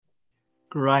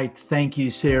Great. Thank you,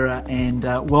 Sarah, and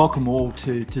welcome all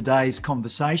to today's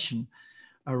conversation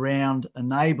around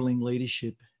enabling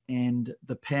leadership and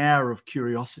the power of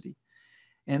curiosity.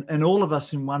 And all of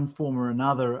us in one form or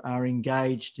another are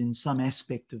engaged in some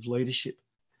aspect of leadership.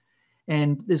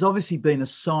 And there's obviously been a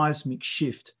seismic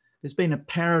shift. There's been a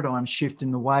paradigm shift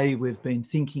in the way we've been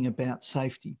thinking about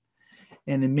safety.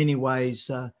 And in many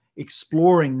ways,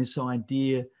 exploring this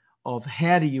idea of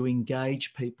how do you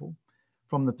engage people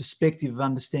from the perspective of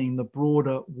understanding the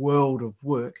broader world of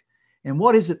work and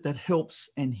what is it that helps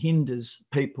and hinders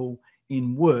people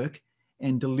in work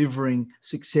and delivering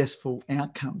successful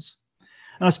outcomes.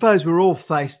 And I suppose we're all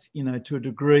faced, to a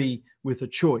degree with a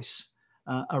choice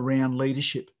around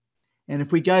leadership. And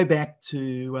if we go back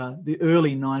to the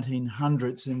early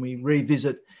 1900s and we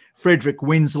revisit Frederick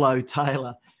Winslow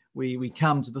Taylor, we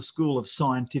come to the School of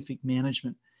Scientific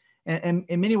Management. And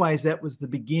in many ways, that was the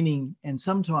beginning and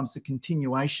sometimes the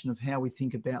continuation of how we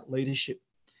think about leadership,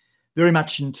 very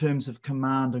much in terms of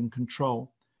command and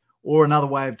control, or another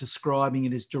way of describing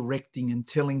it is directing and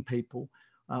telling people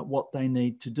what they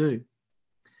need to do.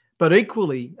 But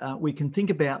equally, we can think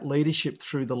about leadership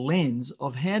through the lens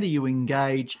of how do you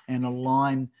engage and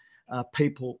align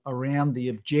people around the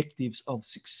objectives of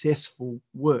successful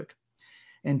work.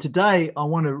 And today, I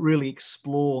want to really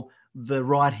explore the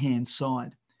right-hand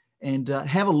side and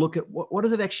have a look at what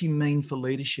does it actually mean for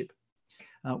leadership?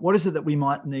 What is it that we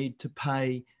might need to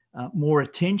pay more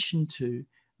attention to,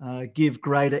 give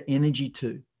greater energy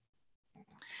to?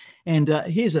 And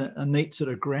here's a neat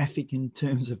sort of graphic in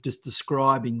terms of just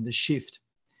describing the shift.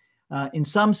 In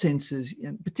some senses,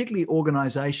 particularly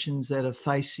organisations that are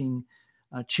facing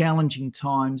challenging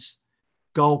times,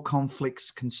 goal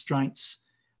conflicts, constraints,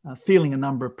 feeling a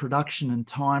number of production and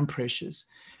time pressures,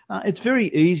 it's very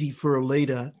easy for a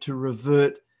leader to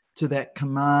revert to that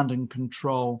command and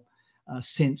control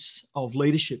sense of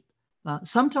leadership.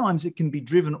 Sometimes it can be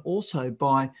driven also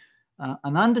by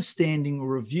an understanding or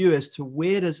review as to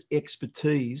where does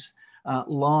expertise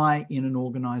lie in an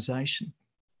organisation.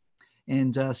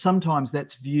 And sometimes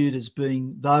that's viewed as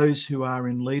being those who are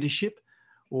in leadership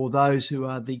or those who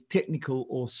are the technical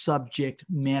or subject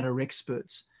matter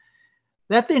experts.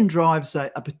 That then drives a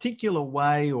particular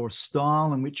way or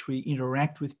style in which we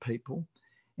interact with people.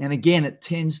 And again, it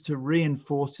tends to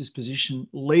reinforce this position,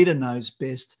 leader knows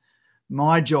best.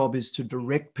 My job is to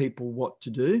direct people what to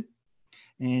do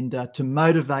and to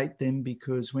motivate them,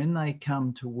 because when they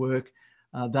come to work,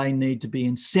 they need to be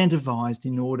incentivized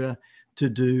in order to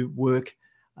do work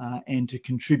and to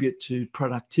contribute to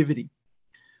productivity.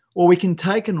 Or we can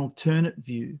take an alternate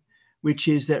view, which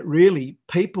is that really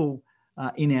people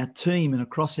in our team and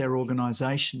across our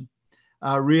organisation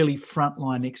are really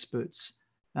frontline experts.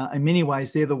 In many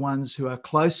ways, they're the ones who are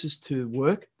closest to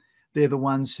work. They're the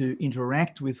ones who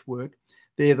interact with work.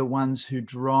 They're the ones who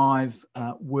drive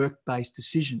work-based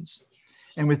decisions.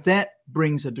 And with that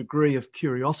brings a degree of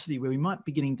curiosity where we might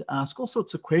be beginning to ask all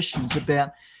sorts of questions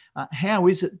about how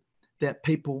is it that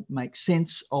people make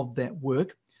sense of that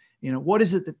work? What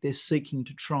is it that they're seeking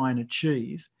to try and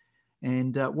achieve?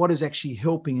 And what is actually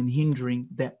helping and hindering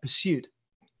that pursuit?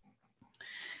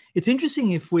 It's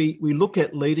interesting if we look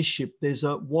at leadership, there's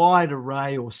a wide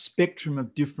array or spectrum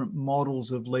of different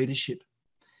models of leadership.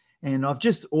 And I've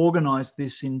just organised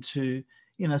this into,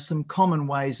 some common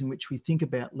ways in which we think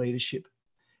about leadership.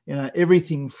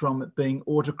 Everything from it being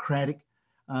autocratic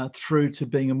through to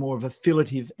being a more of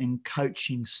affiliative and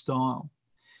coaching style.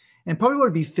 And probably what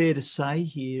would be fair to say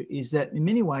here is that in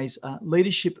many ways,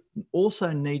 leadership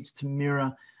also needs to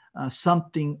mirror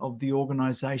something of the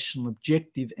organisational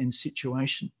objective and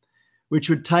situation, which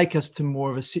would take us to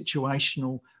more of a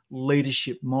situational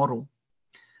leadership model.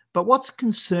 But what's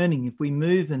concerning, if we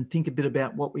move and think a bit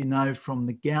about what we know from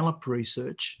the Gallup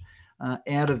research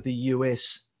out of the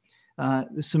US,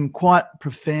 there's some quite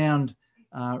profound,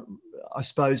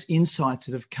 insights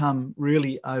that have come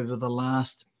really over the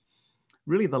last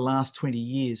 20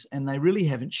 years, and they really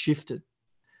haven't shifted.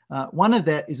 One of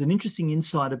that is an interesting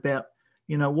insight about,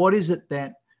 what is it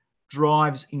that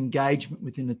drives engagement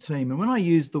within a team? And when I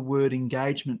use the word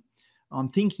engagement, I'm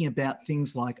thinking about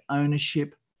things like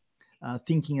ownership,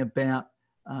 thinking about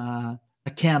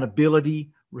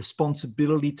accountability,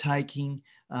 responsibility taking,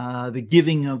 the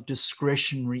giving of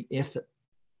discretionary effort.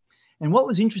 And what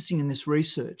was interesting in this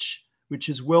research, which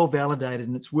is well validated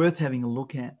and it's worth having a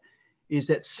look at, is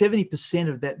that 70%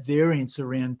 of that variance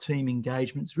around team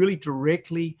engagement is really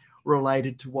directly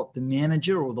related to what the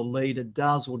manager or the leader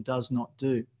does or does not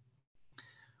do.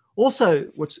 Also,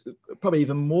 what's probably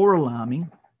even more alarming,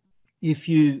 if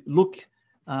you look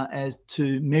as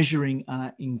to measuring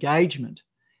engagement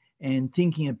and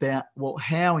thinking about, well,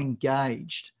 how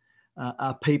engaged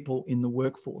are people in the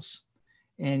workforce?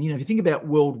 And, if you think about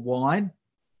worldwide,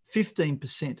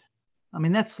 15%. I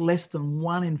mean, that's less than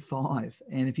 1 in 5.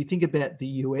 And if you think about the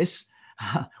US,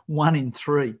 1 in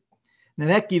 3. Now,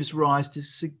 that gives rise to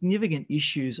significant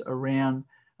issues around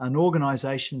an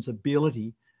organisation's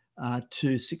ability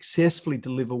to successfully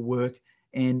deliver work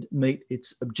and meet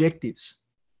its objectives.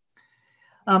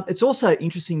 It's also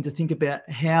interesting to think about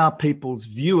how people's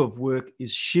view of work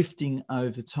is shifting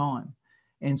over time.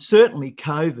 And certainly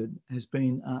COVID has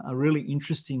been a really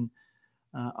interesting,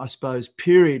 I suppose,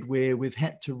 period where we've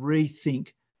had to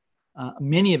rethink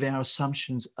many of our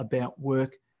assumptions about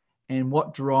work and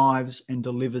what drives and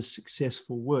delivers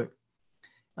successful work.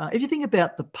 If you think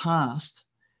about the past,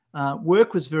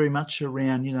 work was very much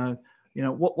around,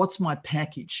 what's my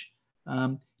package?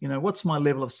 What's my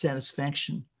level of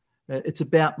satisfaction? It's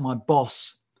about my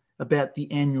boss, about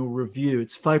the annual review.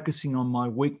 It's focusing on my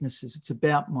weaknesses. It's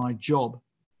about my job.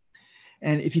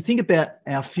 And if you think about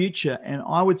our future, and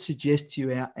I would suggest to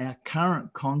you our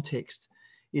current context,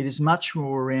 it is much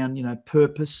more around,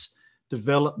 purpose,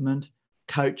 development,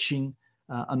 coaching,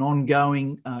 an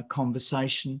ongoing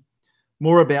conversation,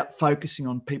 more about focusing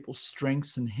on people's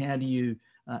strengths and how do you,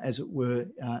 as it were,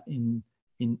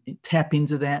 tap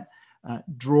into that,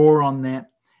 draw on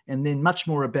that, and then much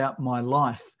more about my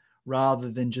life rather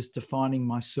than just defining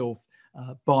myself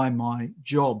by my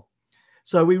job.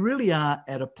 So we really are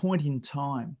at a point in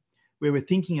time where we're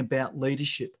thinking about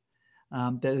leadership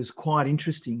that is quite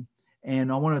interesting.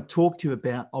 And I want to talk to you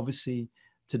about, obviously,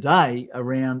 today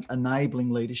around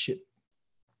enabling leadership.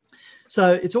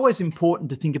 So it's always important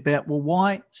to think about, well,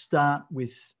 why start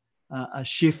with a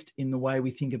shift in the way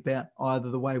we think about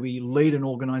either the way we lead an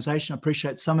organisation? I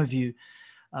appreciate some of you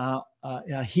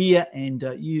are here and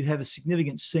you have a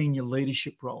significant senior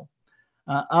leadership role.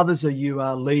 Others of you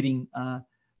are leading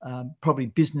probably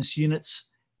business units,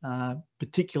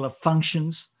 particular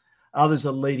functions. Others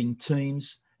are leading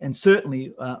teams. And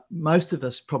certainly most of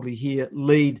us probably here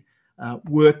lead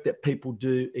work that people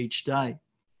do each day.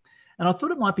 And I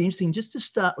thought it might be interesting just to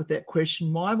start with that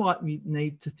question, why might we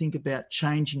need to think about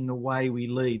changing the way we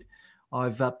lead?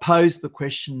 I've posed the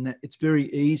question that it's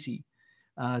very easy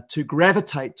to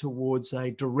gravitate towards a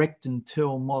direct and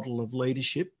tell model of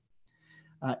leadership,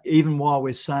 even while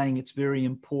we're saying it's very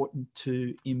important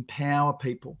to empower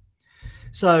people.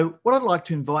 So what I'd like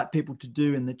to invite people to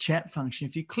do in the chat function,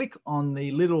 if you click on the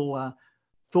little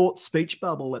thought speech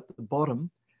bubble at the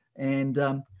bottom, and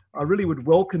I really would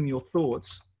welcome your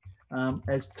thoughts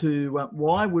as to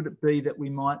why would it be that we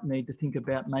might need to think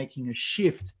about making a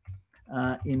shift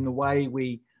in the way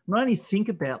we not only think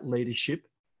about leadership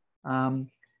and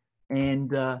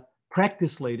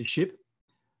practice leadership,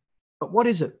 but what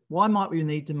is it? Why might we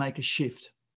need to make a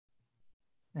shift?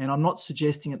 And I'm not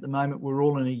suggesting at the moment we're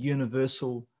all in a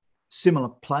universal similar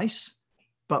place,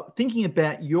 but thinking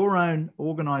about your own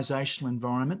organisational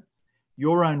environment,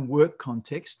 your own work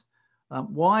context,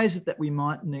 why is it that we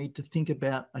might need to think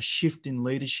about a shift in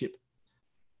leadership?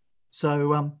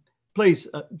 So please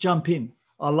jump in.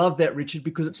 I love that, Richard,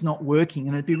 because it's not working.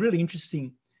 And it'd be really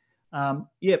interesting.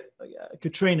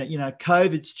 Katrina,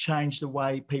 COVID's changed the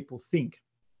way people think.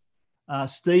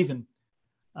 Stephen,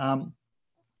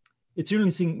 it's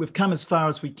interesting. We've come as far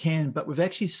as we can, but we've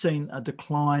actually seen a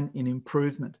decline in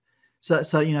improvement. So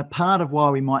part of why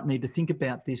we might need to think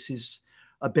about this is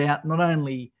about not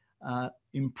only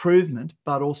improvement,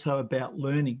 but also about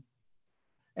learning.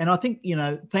 And I think,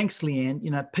 thanks,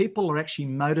 Leanne, people are actually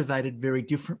motivated very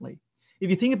differently. If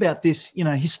you think about this,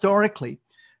 historically,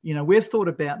 we've thought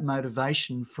about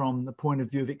motivation from the point of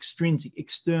view of extrinsic,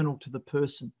 external to the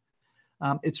person.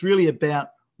 It's really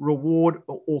about reward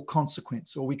or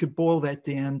consequence, or we could boil that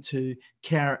down to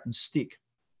carrot and stick.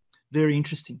 Very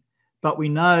interesting. But we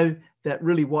know that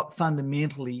really what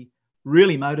fundamentally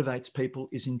really motivates people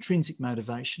is intrinsic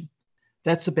motivation.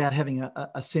 That's about having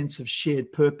a sense of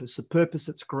shared purpose, a purpose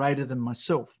that's greater than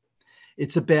myself.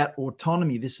 It's about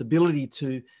autonomy, this ability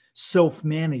to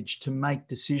self-manage, to make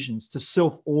decisions, to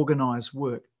self-organize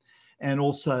work, and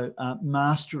also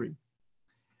mastery.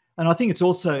 And I think it's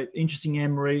also interesting,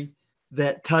 Anne-Marie,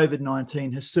 that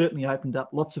COVID-19 has certainly opened up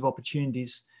lots of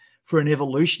opportunities for an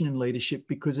evolution in leadership,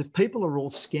 because if people are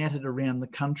all scattered around the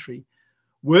country,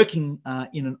 working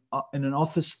in an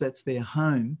office that's their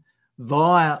home,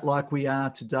 via, like we are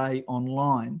today,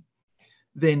 online,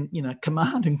 then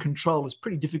command and control is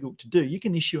pretty difficult to do. You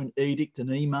can issue an edict,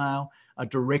 an email, a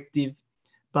directive,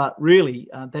 but really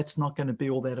that's not going to be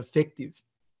all that effective.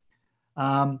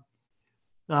 I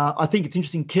think it's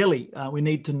interesting, Kelly, we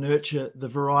need to nurture the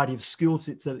variety of skill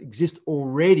sets that exist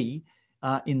already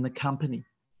in the company.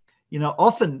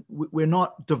 Often we're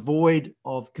not devoid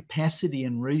of capacity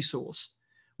and resource.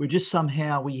 We're just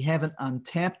somehow we haven't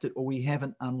untapped it or we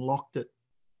haven't unlocked it.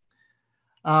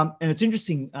 And it's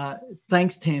interesting.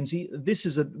 Thanks, Tamsy. This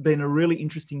has been a really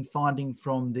interesting finding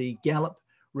from the Gallup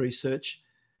research.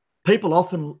 People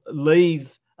often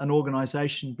leave an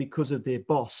organisation because of their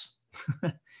boss.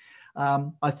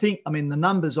 The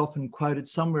numbers often quoted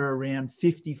somewhere around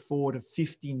 54 to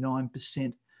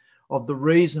 59% of the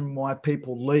reason why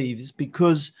people leave is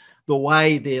because the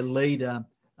way their leader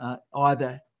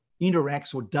either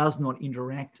interacts or does not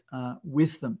interact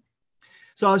with them.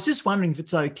 So I was just wondering if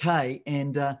it's okay,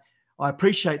 and I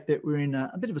appreciate that we're in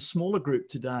a bit of a smaller group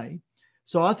today.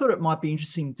 So I thought it might be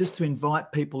interesting just to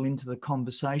invite people into the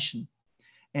conversation.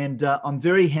 And I'm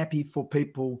very happy for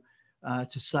people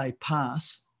to say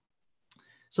pass.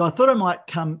 So I thought I might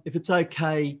come, if it's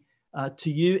okay,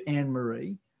 to you,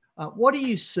 Anne-Marie. What are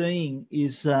you seeing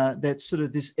is that sort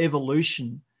of this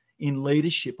evolution in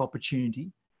leadership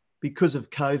opportunity because of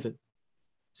COVID?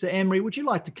 So Anne-Marie, would you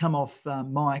like to come off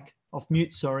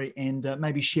mute, and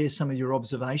maybe share some of your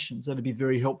observations? That'd be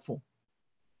very helpful.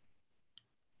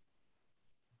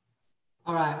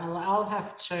 All right, well, I'll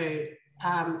have to,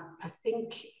 I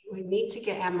think we need to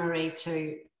get Anne-Marie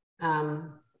to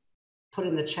put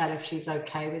in the chat if she's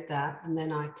okay with that, and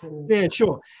then I can... Yeah,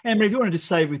 sure. Anne-Marie, if you want to just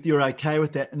say if you're okay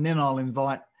with that, and then I'll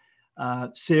invite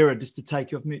Sarah just to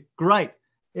take you off mute. Great,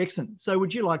 excellent. So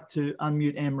would you like to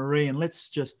unmute Anne-Marie, and let's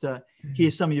just hear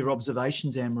some of your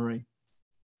observations, Anne-Marie.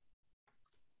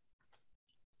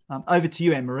 Over to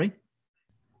you, Anne-Marie.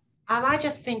 I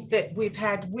just think that we've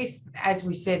had, as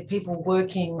we said, people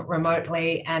working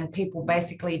remotely and people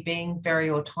basically being very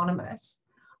autonomous.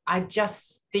 I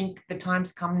just think the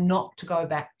time's come not to go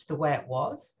back to the way it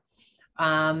was.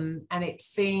 And it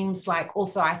seems like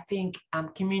also I think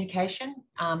communication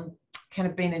can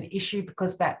have been an issue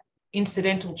because that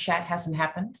incidental chat hasn't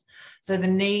happened. So the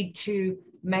need to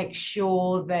make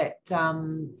sure that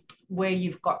where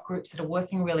you've got groups that are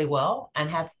working really well and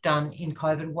have done in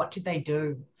COVID, what did they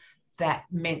do that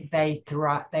meant they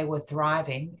were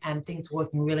thriving and things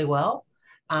working really well,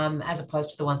 as opposed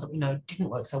to the ones that didn't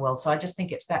work so well. So I just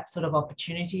think it's that sort of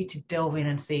opportunity to delve in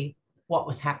and see what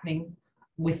was happening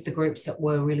with the groups that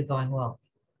were really going well.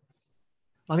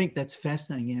 I think that's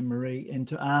fascinating, Anne-Marie, and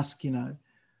to ask,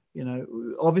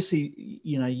 obviously,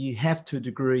 you have to a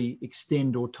degree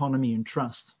extend autonomy and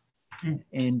trust.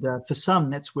 And for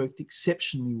some, that's worked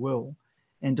exceptionally well.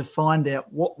 And to find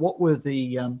out what were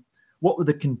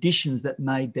the conditions that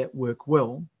made that work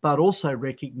well, but also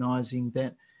recognizing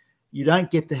that you don't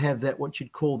get to have that, what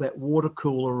you'd call that water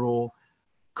cooler or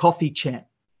coffee chat,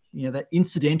 that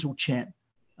incidental chat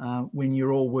when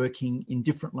you're all working in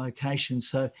different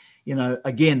locations. So,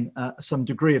 again, some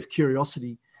degree of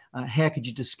curiosity. How could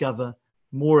you discover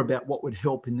more about what would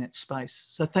help in that space?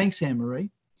 So thanks,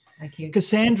 Anne-Marie. Thank you.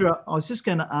 Cassandra, I was just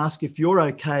going to ask if you're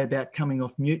okay about coming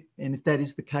off mute. And if that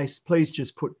is the case, please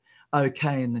just put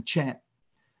okay in the chat.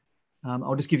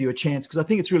 I'll just give you a chance because I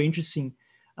think it's really interesting.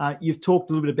 You've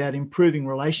talked a little bit about improving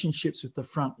relationships with the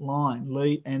front line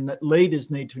and that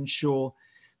leaders need to ensure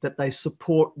that they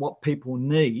support what people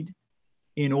need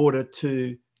in order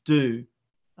to do.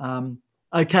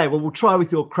 Okay, well, we'll try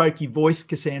with your croaky voice,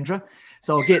 Cassandra.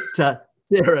 So I'll get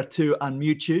Sarah to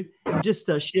unmute you and just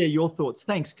share your thoughts.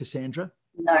 Thanks, Cassandra.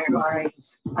 No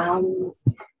worries.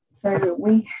 So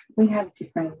we have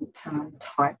different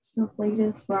types of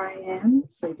leaders where I am.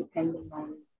 So depending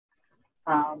on,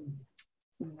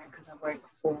 because I work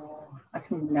for, I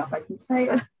don't even know if I can say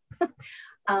it,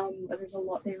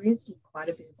 but there is quite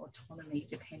a bit of autonomy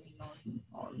depending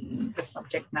on the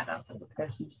subject matter that the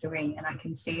person's doing. And I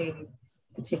can see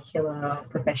particular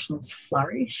professionals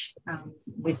flourish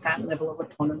with that level of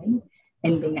autonomy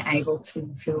and being able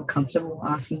to feel comfortable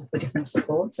asking for different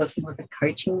support. So it's more of a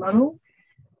coaching model.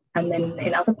 And then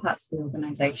in other parts of the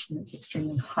organisation, it's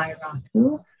extremely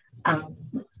hierarchical. And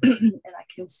I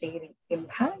can see the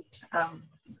impact,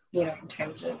 in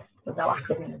terms of the lack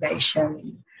of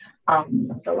innovation,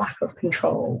 the lack of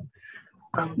control,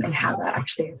 and how that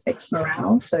actually affects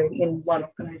morale. So in one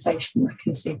organisation, I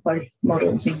can see both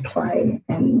models in play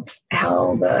and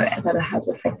how that it has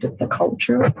affected the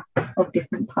culture of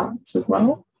different parts as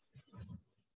well.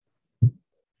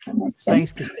 That makes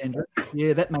sense. Thanks, Cassandra.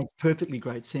 Yeah, that makes perfectly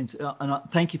great sense. And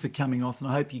thank you for coming off, and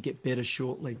I hope you get better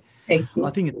shortly. Thank you.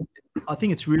 I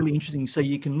think it's really interesting. So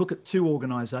you can look at two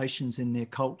organisations in their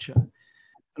culture,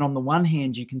 and on the one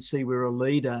hand, you can see where a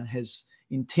leader has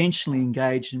intentionally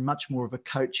engaged in much more of a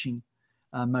coaching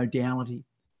modality.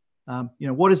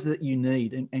 What is it that you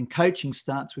need? And coaching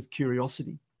starts with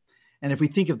curiosity. And if we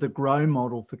think of the GROW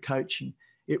model for coaching,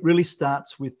 it really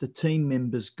starts with the team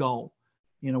member's goal.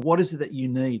 You know, what is it that you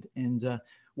need? And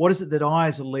what is it that I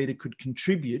as a leader could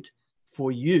contribute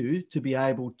for you to be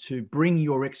able to bring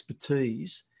your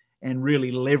expertise and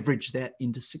really leverage that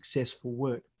into successful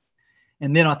work?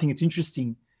 And then I think it's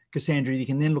interesting, Cassandra, you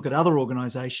can then look at other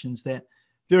organizations that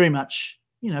very much,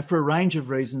 you know, for a range of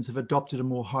reasons have adopted a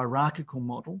more hierarchical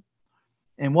model,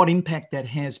 and what impact that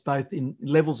has both in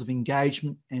levels of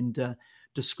engagement and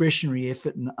discretionary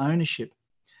effort and ownership,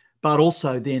 but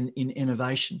also then in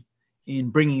innovation, in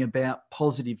bringing about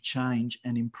positive change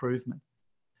and improvement.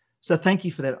 So thank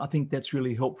you for that. I think that's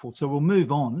really helpful. So we'll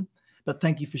move on, but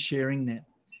thank you for sharing that.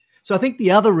 So I think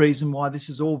the other reason why this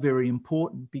is all very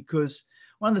important, because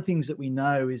one of the things that we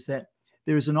know is that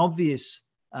there is an obvious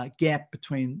gap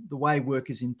between the way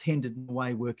work is intended and the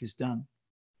way work is done.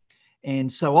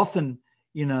 And so often,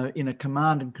 you know, in a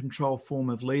command and control form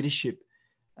of leadership,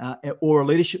 or a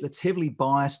leadership that's heavily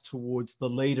biased towards the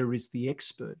leader is the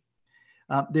expert,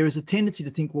 there is a tendency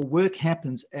to think, well, work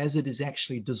happens as it is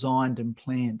actually designed and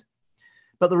planned.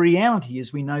 But the reality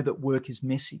is we know that work is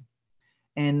messy,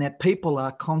 and that people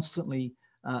are constantly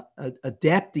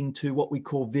adapting to what we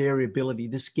call variability,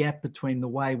 this gap between the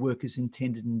way work is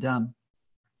intended and done.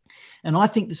 And I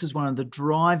think this is one of the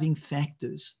driving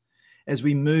factors as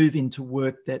we move into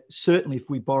work that, certainly if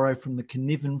we borrow from the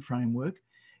Cynefin framework,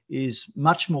 is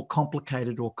much more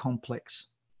complicated or complex.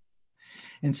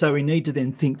 And so we need to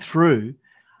then think through,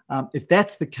 if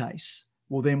that's the case,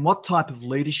 well then what type of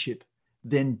leadership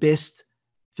then best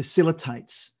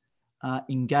facilitates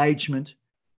engagement,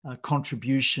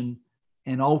 contribution,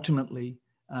 and ultimately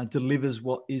delivers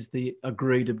what is the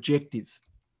agreed objective.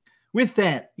 With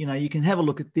that, you know, you can have a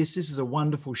look at this. This is a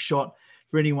wonderful shot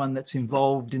for anyone that's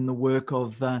involved in the work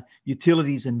of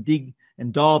utilities and dig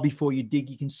and dial before you dig.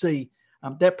 You can see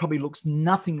that probably looks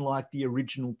nothing like the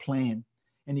original plan.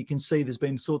 And you can see there's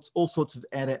been all sorts of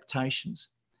adaptations.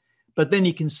 But then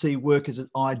you can see work as an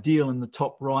ideal in the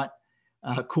top right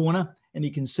corner, and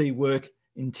you can see work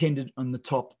intended on the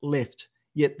top left.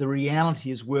 Yet the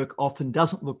reality is work often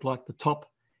doesn't look like the top,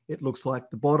 it looks like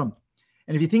the bottom.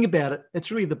 And if you think about it,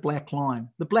 it's really the black line.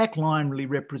 The black line really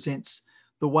represents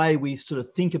the way we sort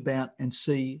of think about and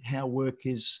see how work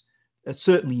is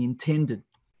certainly intended.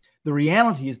 The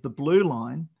reality is the blue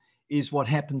line is what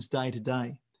happens day to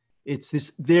day. It's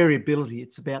this variability.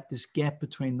 It's about this gap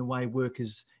between the way work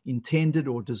is intended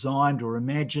or designed or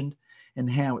imagined and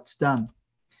how it's done.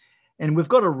 And we've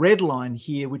got a red line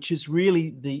here, which is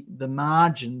really the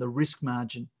margin, the risk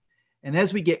margin. And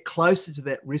as we get closer to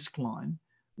that risk line,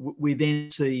 we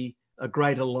then see a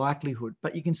greater likelihood.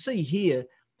 But you can see here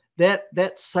that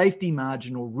that safety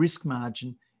margin or risk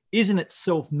margin isn't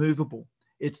itself movable.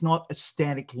 It's not a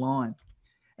static line.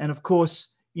 And of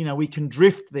course, you know, we can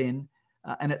drift then,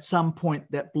 and at some point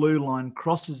that blue line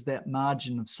crosses that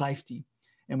margin of safety,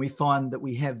 and we find that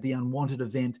we have the unwanted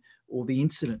event or the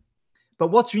incident. But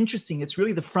what's interesting, it's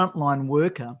really the frontline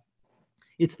worker.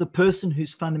 It's the person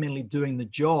who's fundamentally doing the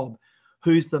job,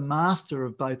 who's the master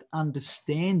of both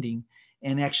understanding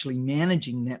and actually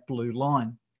managing that blue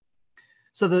line.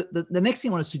 So the next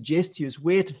thing I want to suggest to you is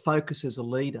where to focus as a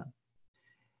leader.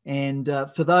 And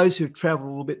for those who've traveled a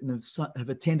little bit and have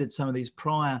attended some of these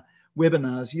prior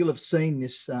webinars, you'll have seen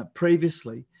this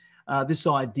previously, this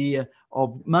idea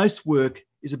of most work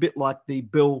is a bit like the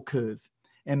bell curve.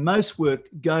 And most work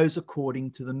goes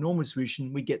according to the normal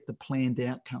distribution, we get the planned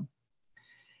outcome.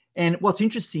 And what's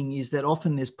interesting is that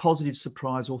often there's positive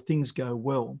surprise or things go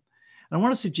well. And I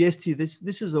want to suggest to you this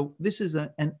is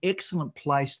an excellent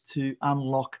place to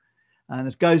unlock, and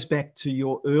it goes back to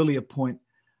your earlier point,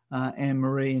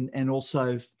 Anne-Marie, and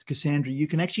also Cassandra. You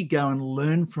can actually go and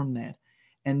learn from that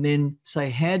and then say,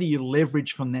 how do you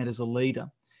leverage from that as a leader?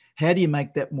 How do you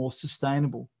make that more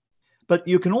sustainable? But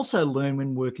you can also learn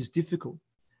when work is difficult.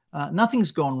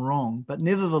 Nothing's gone wrong, but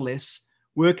nevertheless,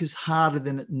 work is harder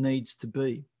than it needs to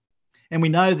be. And we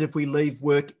know that if we leave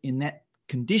work in that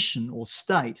condition or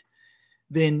state,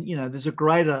 then, you know, there's a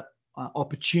greater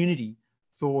opportunity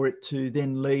for it to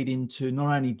then lead into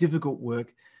not only difficult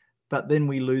work, but then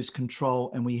we lose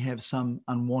control and we have some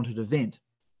unwanted event.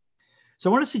 So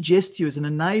I want to suggest to you as an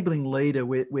enabling leader,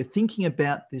 we're thinking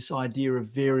about this idea of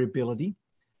variability.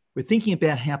 We're thinking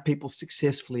about how people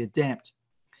successfully adapt.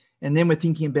 And then we're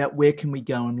thinking about where can we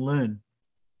go and learn.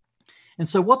 And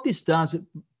so what this does, it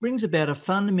brings about a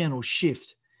fundamental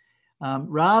shift.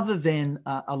 Rather than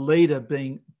a leader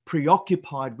being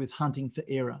preoccupied with hunting for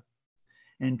error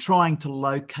and trying to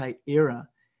locate error,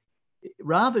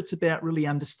 rather it's about really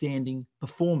understanding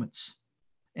performance.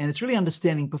 And it's really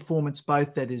understanding performance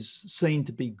both that is seen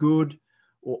to be good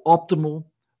or optimal,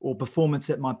 or performance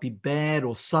that might be bad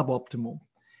or suboptimal.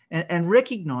 and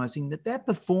recognizing that that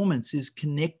performance is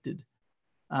connected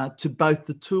to both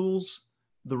the tools,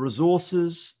 the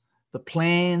resources, the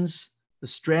plans, the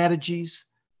strategies,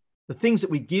 the things that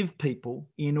we give people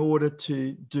in order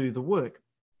to do the work.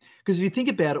 Because if you think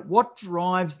about it, what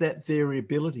drives that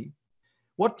variability?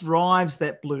 What drives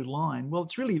that blue line? Well,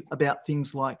 it's really about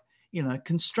things like,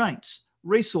 constraints,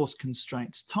 resource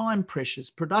constraints, time pressures,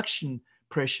 production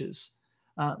pressures,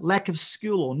 lack of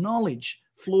skill or knowledge,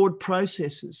 flawed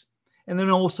processes. And then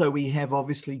also we have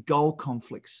obviously goal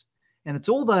conflicts. And it's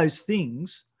all those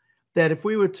things that if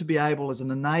we were to be able as an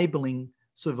enabling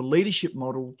sort of a leadership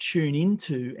model tune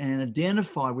into and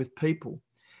identify with people,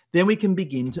 then we can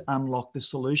begin to unlock the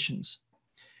solutions.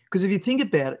 Because if you think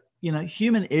about it,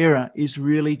 human error is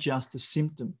really just a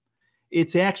symptom.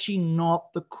 It's actually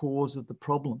not the cause of the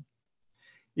problem.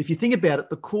 If you think about it,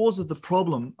 the cause of the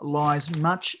problem lies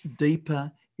much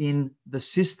deeper in the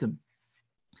system.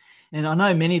 And I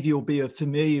know many of you will be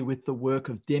familiar with the work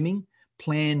of Deming,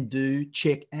 Plan, Do,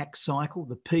 Check, Act, Cycle,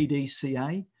 the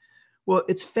PDCA. Well,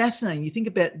 it's fascinating. You think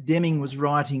about Deming was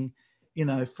writing,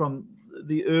 from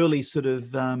the early sort of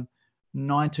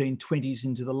 1920s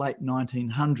into the late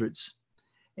 1900s.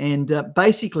 And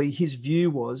basically his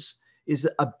view is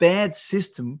that a bad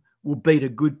system will beat a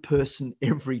good person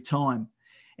every time.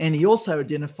 And he also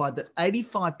identified that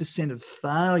 85% of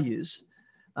failures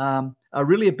are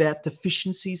really about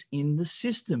deficiencies in the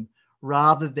system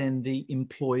rather than the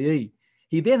employee.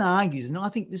 He then argues, and I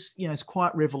think this, is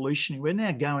quite revolutionary. We're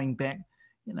now going back,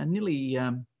 nearly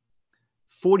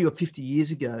 40 or 50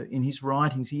 years ago in his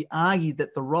writings. He argued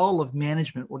that the role of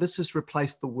management, or let's just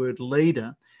replace the word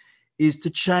leader, is to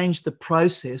change the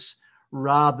process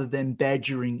rather than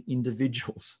badgering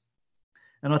individuals.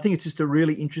 And I think it's just a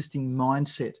really interesting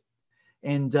mindset.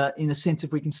 And in a sense,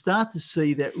 if we can start to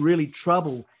see that really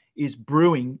trouble is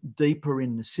brewing deeper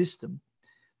in the system,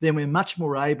 then we're much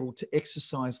more able to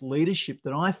exercise leadership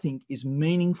that I think is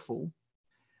meaningful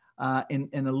and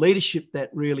a leadership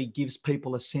that really gives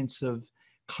people a sense of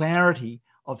clarity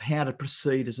of how to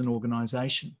proceed as an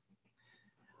organisation.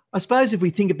 I suppose if we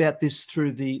think about this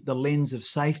through the lens of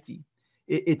safety,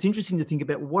 it's interesting to think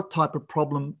about what type of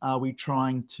problem are we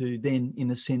trying to then,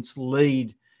 in a sense,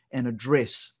 lead and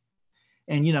address.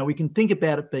 And, we can think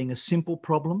about it being a simple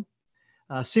problem.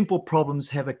 Simple problems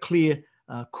have a clear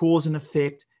cause and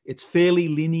effect. It's fairly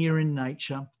linear in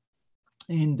nature.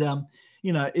 And,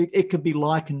 it could be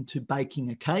likened to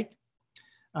baking a cake.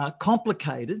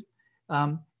 Complicated,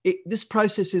 this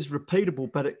process is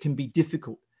repeatable, but it can be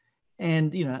difficult.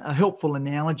 And, a helpful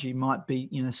analogy might be,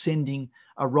 sending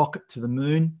a rocket to the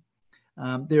moon.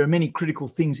 There are many critical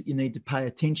things that you need to pay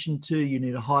attention to. You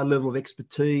need a high level of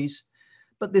expertise,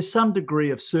 but there's some degree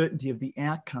of certainty of the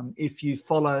outcome if you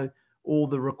follow all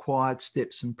the required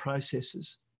steps and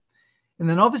processes. And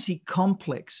then obviously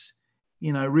complex,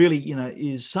 really,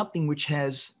 is something which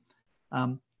has,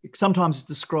 sometimes it's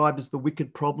described as the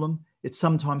wicked problem. It's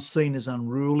sometimes seen as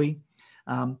unruly.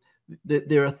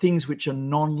 There are things which are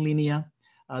non-linear.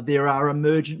 There are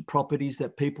emergent properties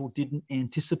that people didn't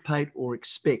anticipate or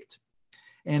expect.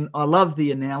 And I love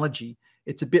the analogy.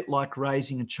 It's a bit like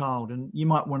raising a child, and you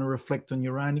might want to reflect on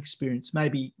your own experience,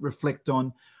 maybe reflect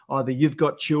on either you've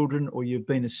got children or you've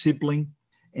been a sibling,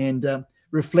 and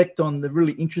reflect on the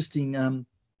really interesting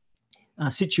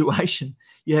situation.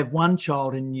 You have one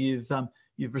child and you've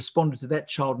responded to that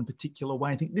child in a particular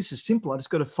way and think, this is simple. I just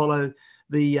got to follow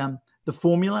the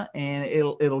formula and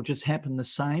it'll just happen the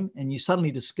same. And you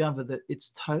suddenly discover that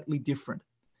it's totally different.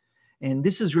 And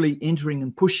this is really entering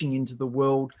and pushing into the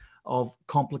world of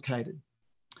complicated.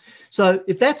 So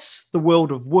if that's the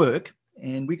world of work,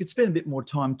 and we could spend a bit more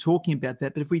time talking about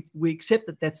that, but if we accept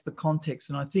that that's the context,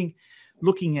 and I think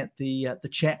looking at the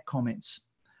chat comments,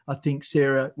 I think,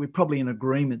 Sarah, we're probably in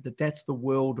agreement that that's the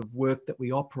world of work that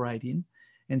we operate in.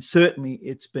 And certainly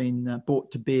it's been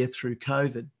brought to bear through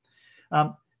COVID.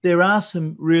 There are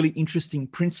some really interesting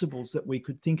principles that we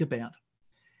could think about.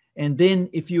 And then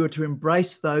if you were to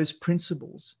embrace those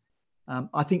principles,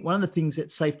 I think one of the things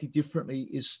that Safety Differently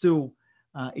is still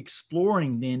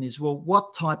exploring then is, well,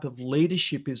 what type of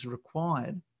leadership is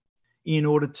required in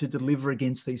order to deliver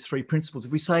against these three principles?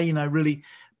 If we say, really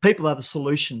people are the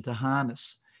solution to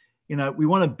harness, we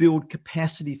want to build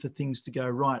capacity for things to go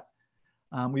right.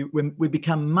 We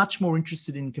become much more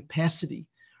interested in capacity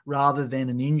rather than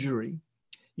an injury,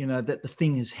 that the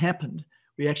thing has happened.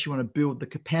 We actually want to build the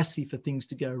capacity for things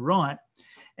to go right.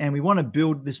 And we want to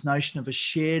build this notion of a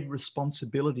shared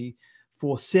responsibility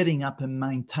for setting up and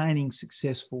maintaining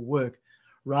successful work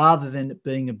rather than it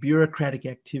being a bureaucratic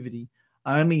activity,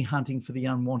 only hunting for the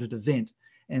unwanted event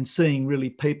and seeing really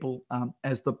people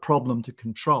as the problem to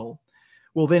control.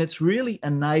 well, then it's really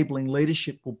enabling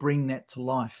leadership will bring that to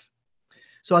life.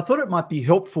 So I thought it might be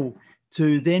helpful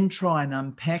to then try and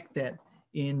unpack that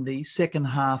in the second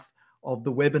half of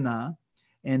the webinar,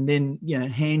 and then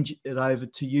hand it over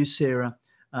to you, Sarah,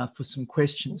 for some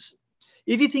questions.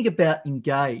 If you think about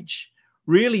engage,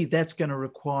 really that's going to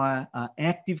require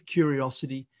active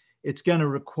curiosity. It's going to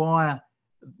require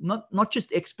not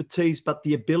just expertise, but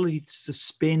the ability to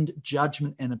suspend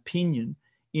judgment and opinion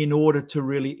in order to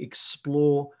really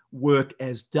explore work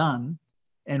as done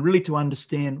and really to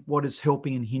understand what is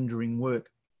helping and hindering work.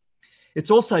 It's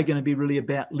also going to be really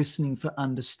about listening for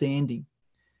understanding.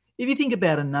 If you think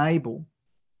about enable,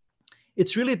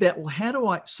 it's really about, well, how do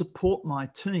I support my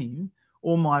team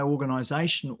or my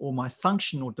organization or my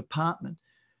function or department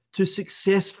to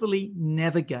successfully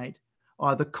navigate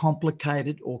either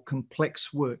complicated or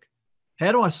complex work?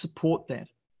 How do I support that?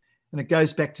 And it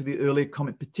goes back to the earlier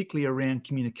comment, particularly around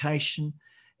communication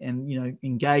and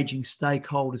engaging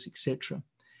stakeholders, etc.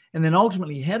 And then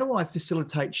ultimately, how do I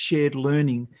facilitate shared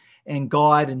learning and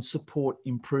guide and support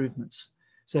improvements?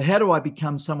 So how do I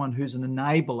become someone who's an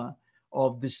enabler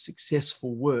of this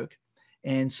successful work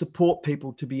and support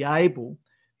people to be able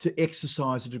to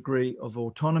exercise a degree of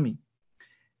autonomy?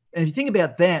 And if you think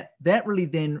about that, that really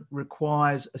then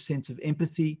requires a sense of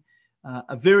empathy,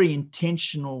 a very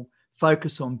intentional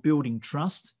focus on building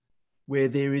trust where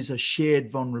there is a shared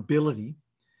vulnerability.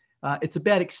 It's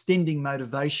about extending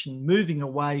motivation, moving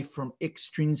away from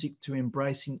extrinsic to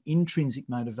embracing intrinsic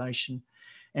motivation.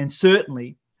 And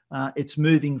certainly it's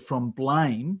moving from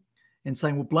blame and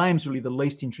saying, well, blame is really the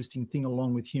least interesting thing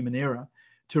along with human error,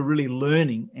 to really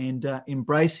learning and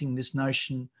embracing this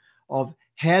notion of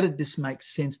how did this make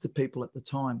sense to people at the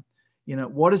time?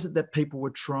 What is it that people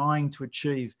were trying to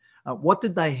achieve? What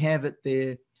did they have at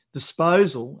their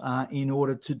disposal in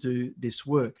order to do this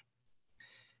work?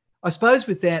 I suppose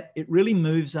with that, it really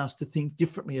moves us to think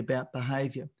differently about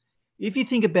behaviour. If you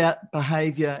think about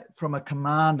behaviour from a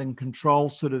command and control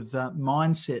sort of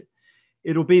mindset,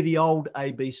 it'll be the old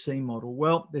ABC model.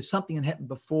 Well, there's something that happened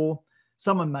before,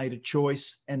 someone made a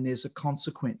choice, and there's a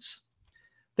consequence.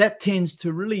 That tends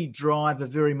to really drive a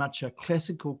very much a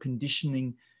classical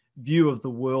conditioning view of the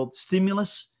world.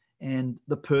 Stimulus and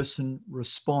the person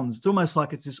responds. It's almost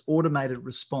like it's this automated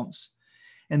response.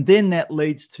 And then that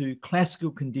leads to classical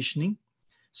conditioning.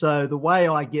 So the way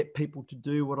I get people to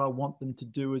do what I want them to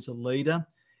do as a leader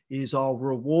is I'll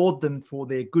reward them for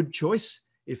their good choice.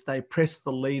 If they press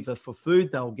the lever for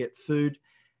food, they'll get food.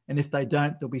 And if they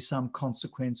don't, there'll be some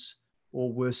consequence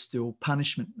or worse still,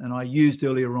 punishment. And I used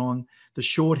earlier on the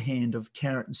shorthand of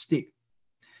carrot and stick.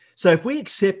 So if we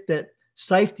accept that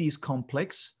safety is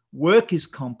complex, work is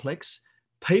complex,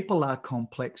 people are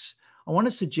complex, I want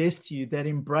to suggest to you that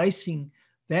embracing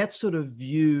that sort of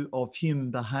view of human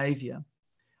behaviour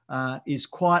is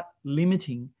quite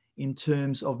limiting in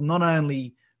terms of not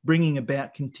only bringing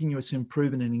about continuous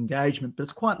improvement and engagement, but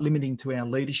it's quite limiting to our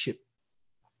leadership.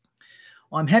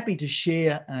 I'm happy to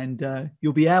share, and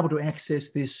you'll be able to access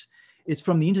this. It's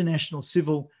from the International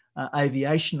Civil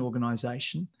Aviation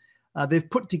Organisation. They've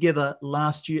put together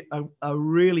last year a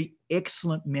really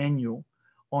excellent manual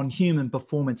on human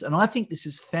performance. And I think this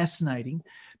is fascinating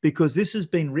because this has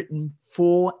been written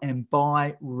for and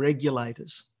by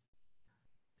regulators.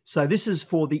 So this is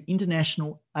for the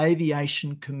international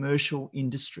aviation commercial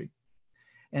industry.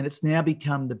 And it's now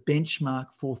become the benchmark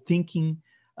for thinking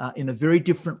in a very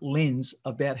different lens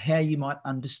about how you might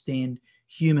understand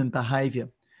human behaviour.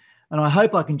 And I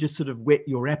hope I can just sort of whet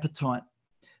your appetite.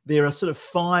 There are sort of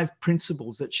 5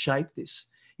 principles that shape this.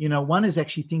 One is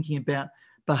actually thinking about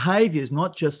behaviour is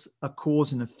not just a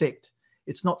cause and effect.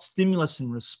 It's not stimulus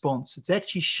and response. It's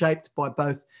actually shaped by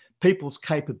both people's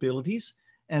capabilities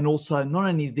and also not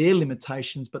only their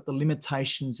limitations, but the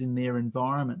limitations in their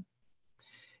environment.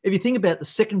 If you think about the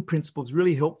second principle, is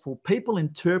really helpful. People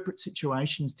interpret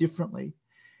situations differently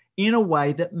in a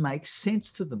way that makes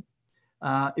sense to them.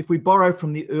 If we borrow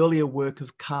from the earlier work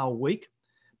of Carl Weick,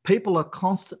 people are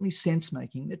constantly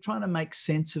sense-making. They're trying to make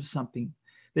sense of something.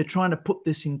 They're trying to put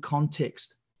this in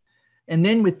context. And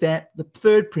then with that, the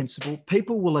third principle,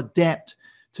 people will adapt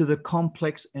to the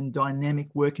complex and dynamic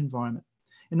work environment.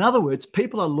 In other words,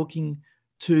 people are looking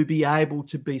to be able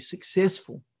to be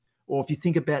successful. Or if you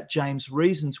think about James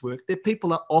Reason's work, that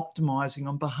people are optimizing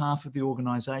on behalf of the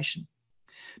organization.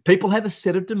 People have a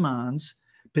set of demands,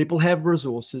 people have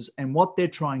resources, and what they're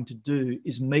trying to do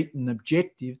is meet an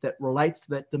objective that relates to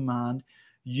that demand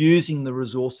using the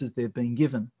resources they've been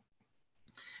given.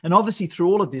 And obviously through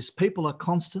all of this, people are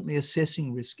constantly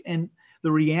assessing risk. And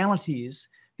the reality is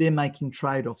they're making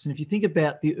trade-offs. And if you think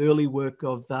about the early work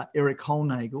of Eric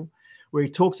Holnagel, where he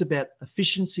talks about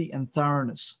efficiency and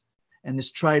thoroughness and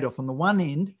this trade-off. On the one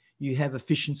end, you have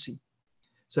efficiency.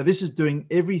 So this is doing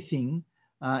everything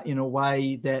in a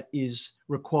way that is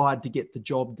required to get the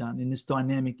job done in this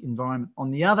dynamic environment.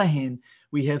 On the other hand,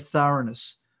 we have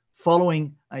thoroughness,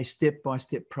 following a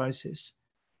step-by-step process.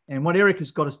 And what Eric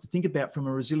has got us to think about from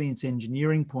a resilience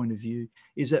engineering point of view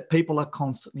is that people are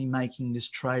constantly making this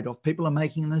trade-off. People are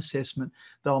making an assessment.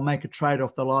 They'll make a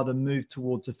trade-off. They'll either move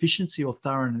towards efficiency or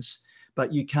thoroughness,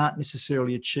 but you can't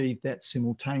necessarily achieve that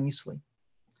simultaneously.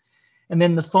 And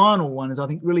then the final one is, I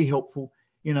think, really helpful.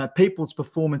 You know, people's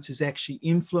performance is actually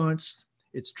influenced,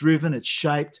 it's driven, it's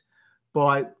shaped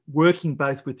by working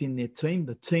both within their team,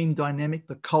 the team dynamic,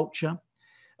 the culture,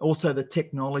 also the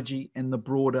technology and the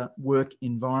broader work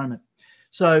environment.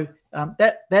 So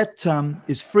that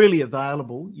is freely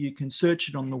available. You can search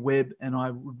it on the web, and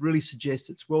I would really suggest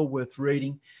it's well worth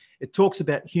reading. It talks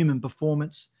about human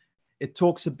performance, it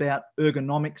talks about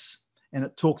ergonomics, and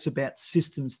it talks about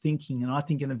systems thinking. And I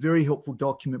think in a very helpful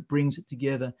document brings it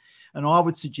together. And I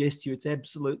would suggest to you it's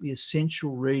absolutely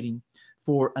essential reading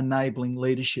for enabling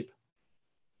leadership.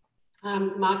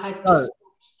 Mark,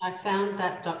 I found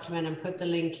that document and put the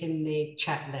link in the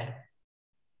chat there.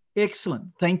 Excellent,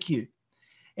 thank you.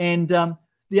 And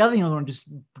the other thing I want to just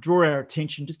draw our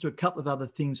attention just to a couple of other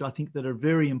things I think that are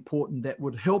very important that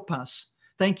would help us.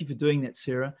 Thank you for doing that,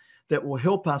 Sarah. That will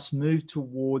help us move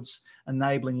towards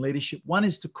enabling leadership. One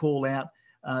is to call out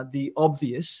the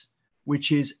obvious,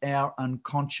 which is our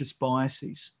unconscious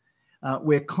biases.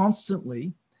 We're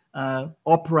constantly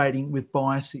operating with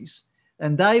biases,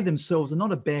 and they themselves are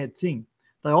not a bad thing.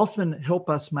 They often help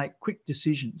us make quick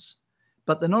decisions,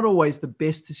 but they're not always the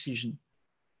best decision.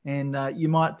 And you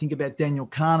might think about Daniel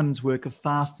Kahneman's work of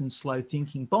fast and slow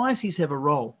thinking. Biases have a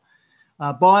role.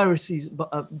 Biases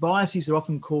are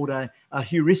often called a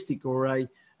heuristic or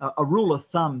a rule of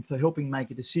thumb for helping make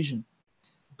a decision.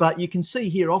 But you can see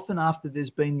here, often after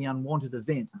there's been the unwanted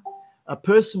event, a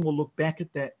person will look back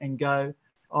at that and go,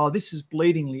 oh, this is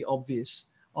bleedingly obvious.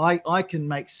 I can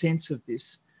make sense of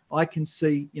this. I can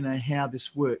see, you know, how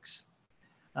this works.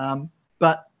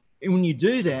 But when you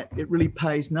do that, it really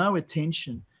pays no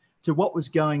attention to what was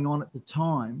going on at the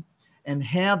time and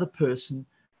how the person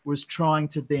was trying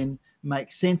to then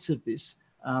make sense of this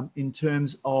in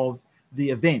terms of the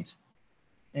event.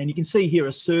 And you can see here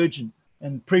a surgeon,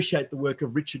 and appreciate the work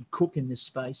of Richard Cook in this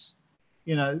space,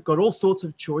 you know, got all sorts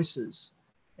of choices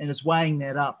and is weighing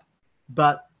that up.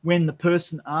 But when the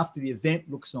person after the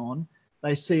event looks on,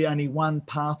 they see only one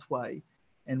pathway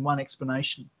and one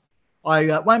explanation.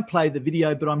 I won't play the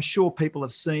video, but I'm sure people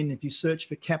have seen, if you search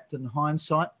for Captain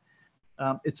Hindsight,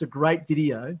 it's a great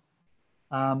video.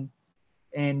 And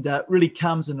really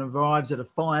comes and arrives at a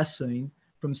fire scene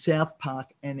from South Park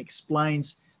and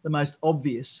explains the most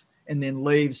obvious, and then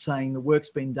leaves saying the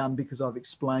work's been done because I've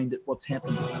explained it, what's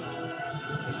happened.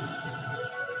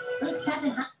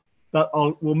 But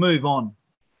we'll move on.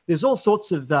 There's all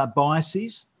sorts of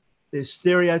biases. There's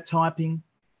stereotyping,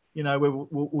 you know, where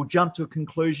we'll jump to a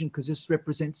conclusion because this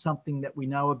represents something that we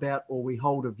know about or we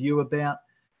hold a view about.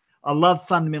 I love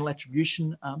fundamental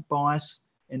attribution bias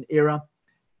and error.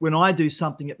 When I do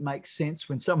something, it makes sense.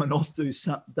 When someone else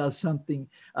does something,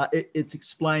 it's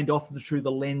explained often through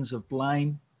the lens of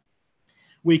blame.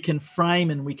 We can frame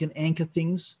and we can anchor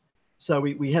things. So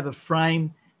we have a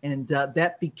frame, and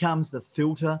that becomes the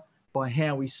filter by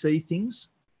how we see things.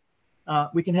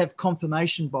 We can have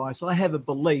confirmation bias. I have a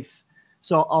belief,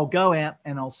 so I'll go out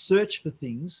and I'll search for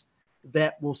things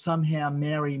that will somehow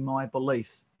marry my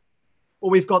belief. Or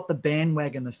we've got the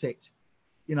bandwagon effect.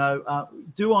 You know,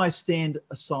 do I stand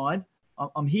aside?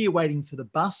 I'm here waiting for the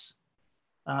bus,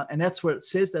 and that's where it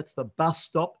says that's the bus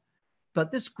stop. But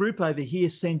this group over here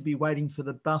seem to be waiting for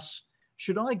the bus.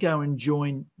 Should I go and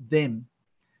join them?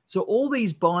 So all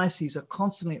these biases are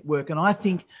constantly at work. And I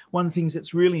think one of the things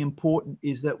that's really important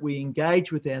is that we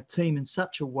engage with our team in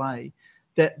such a way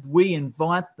that we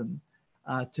invite them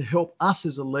to help us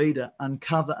as a leader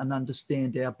uncover and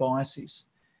understand our biases.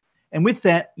 And with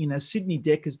that, you know, Sydney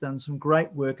Deck has done some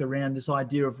great work around this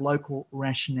idea of local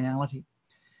rationality.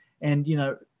 And, you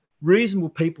know, reasonable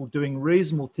people doing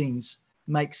reasonable things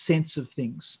make sense of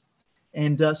things.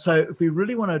 And so if we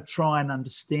really want to try and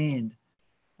understand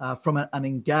from an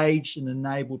engaged and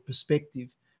enabled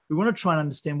perspective, we want to try and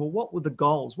understand, well, what were the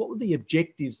goals? What were the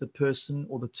objectives the person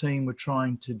or the team were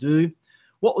trying to do?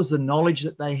 What was the knowledge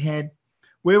that they had?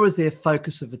 Where was their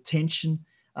focus of attention?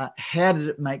 How did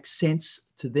it make sense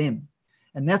to them?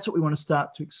 And that's what we want to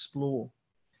start to explore.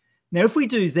 Now, if we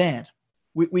do that,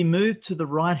 we move to the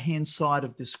right-hand side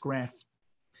of this graph.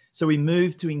 So we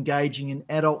move to engaging in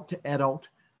adult-to-adult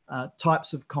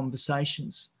types of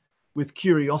conversations. with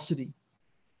curiosity.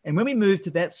 And when we move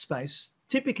to that space,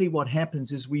 typically what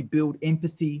happens is we build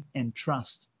empathy and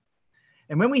trust.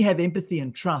 And when we have empathy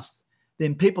and trust,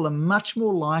 then people are much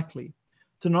more likely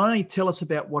to not only tell us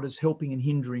about what is helping and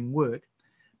hindering work,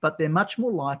 but they're much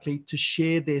more likely to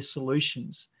share their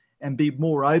solutions and be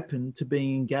more open to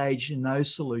being engaged in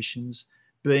those solutions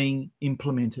being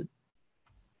implemented.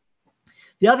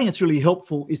 The other thing that's really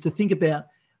helpful is to think about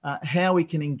how we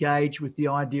can engage with the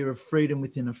idea of freedom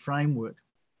within a framework.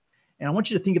 And I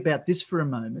want you to think about this for a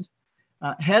moment.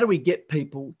 How do we get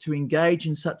people to engage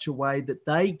in such a way that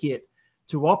they get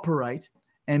to operate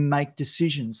and make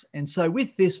decisions? And so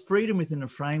with this freedom within a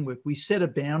framework, we set a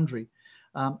boundary.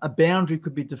 A boundary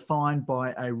could be defined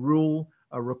by a rule,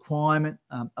 a requirement,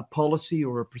 a policy,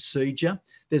 or a procedure.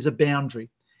 There's a boundary.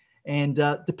 And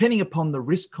depending upon the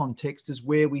risk context is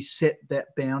where we set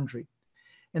that boundary.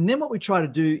 And then what we try to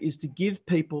do is to give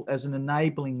people, as an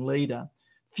enabling leader,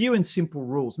 few and simple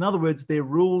rules. In other words, they're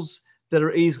rules that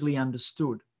are easily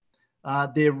understood.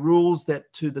 They're rules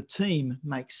that to the team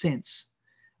make sense.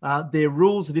 They're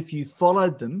rules that if you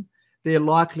followed them, they're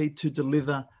likely to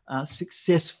deliver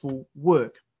successful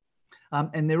work.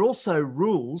 And they're also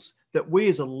rules that we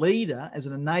as a leader, as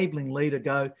an enabling leader,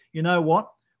 go, you know what?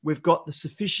 We've got the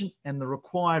sufficient and the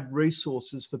required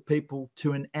resources for people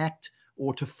to enact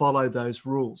or to follow those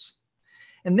rules.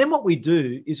 And then what we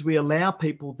do is we allow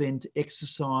people then to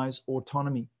exercise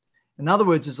autonomy. In other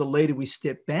words, as a leader, we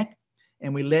step back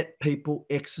and we let people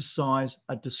exercise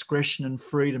a discretion and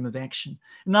freedom of action.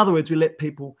 In other words, we let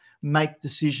people make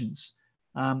decisions.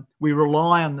 We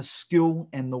rely on the skill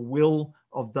and the will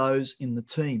of those in the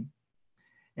team.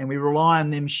 And we rely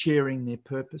on them sharing their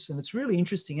purpose. And it's really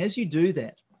interesting. As you do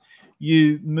that,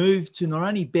 you move to not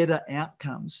only better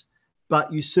outcomes,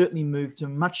 but you certainly move to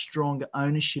much stronger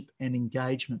ownership and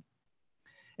engagement.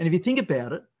 And if you think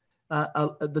about it,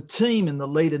 the team and the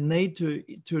leader need to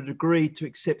a degree to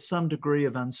accept some degree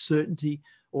of uncertainty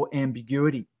or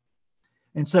ambiguity.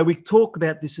 And so we talk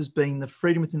about this as being the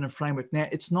freedom within a framework. Now,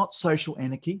 it's not social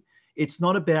anarchy. It's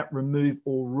not about remove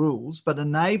all rules, but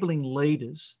enabling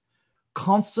leaders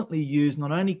constantly use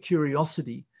not only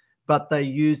curiosity, but they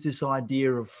use this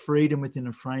idea of freedom within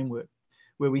a framework,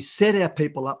 where we set our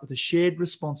people up with a shared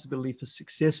responsibility for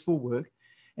successful work,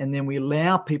 and then we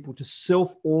allow people to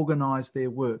self-organize their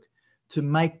work, to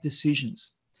make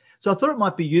decisions. So I thought it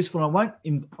might be useful. I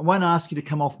won't ask you to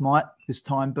come off mic this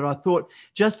time, but I thought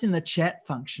just in the chat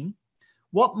function,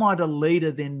 what might a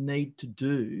leader then need to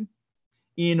do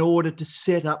in order to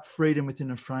set up freedom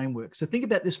within a framework? So think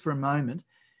about this for a moment.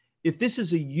 If this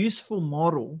is a useful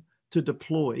model to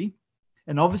deploy,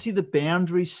 and obviously the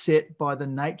boundaries set by the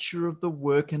nature of the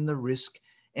work and the risk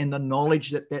and the knowledge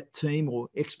that that team or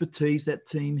expertise that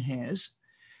team has,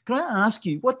 can I ask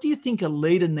you, what do you think a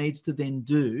leader needs to then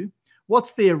do?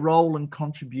 What's their role and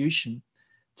contribution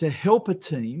to help a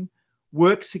team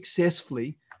work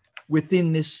successfully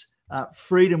within this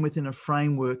freedom within a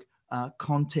framework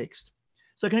context?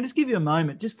 So can I just give you a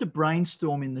moment just to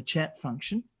brainstorm in the chat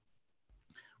function?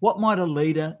 What might a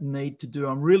leader need to do?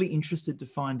 I'm really interested to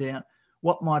find out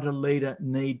what might a leader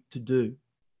need to do.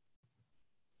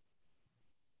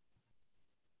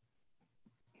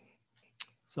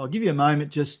 So I'll give you a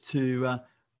moment just to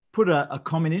put a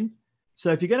comment in.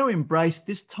 So if you're going to embrace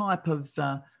this type of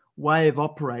way of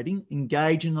operating,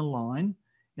 engage and align,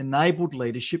 enabled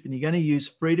leadership, and you're going to use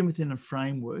freedom within a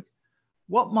framework,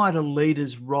 what might a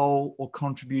leader's role or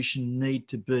contribution need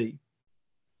to be?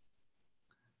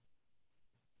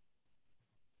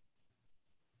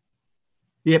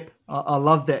 Yep, I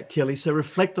love that, Kelly. So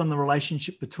reflect on the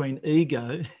relationship between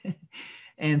ego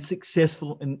and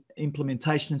successful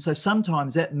implementation. And so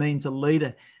sometimes that means a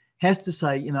leader has to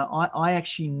say, you know, I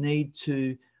actually need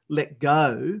to let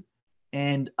go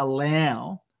and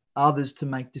allow others to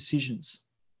make decisions.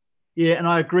 Yeah, and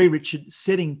I agree, Richard,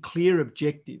 setting clear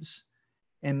objectives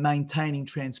and maintaining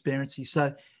transparency.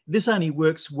 So this only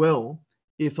works well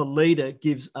if a leader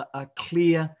gives a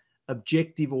clear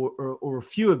objective or a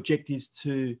few objectives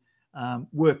to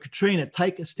work. Katrina,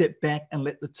 take a step back and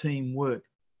let the team work.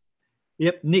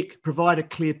 Yep, Nick, provide a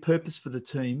clear purpose for the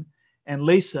team. And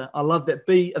Lisa, I love that,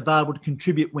 be available to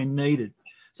contribute when needed.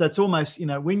 So it's almost, you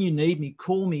know, when you need me,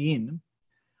 call me in.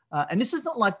 And this is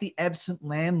not like the absent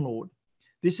landlord.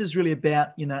 This is really about,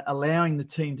 you know, allowing the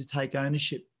team to take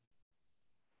ownership.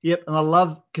 Yep, and I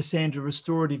love, Cassandra,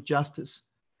 restorative justice.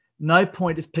 No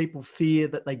point if people fear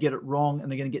that they get it wrong and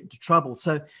they're going to get into trouble.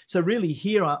 So really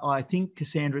here, I think,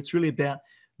 Cassandra, it's really about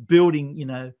building, you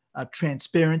know,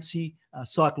 transparency,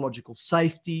 psychological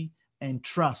safety, and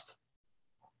trust.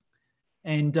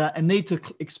 And need to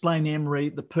explain, Anne-Marie,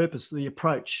 the purpose, the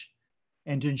approach.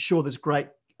 and to ensure there's great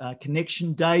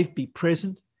connection. Dave, be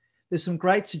present. There's some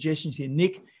great suggestions here.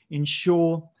 Nick,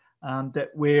 ensure that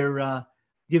we're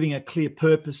giving a clear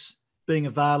purpose, being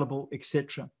available,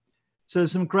 etc. So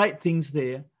there's some great things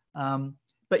there,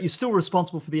 but you're still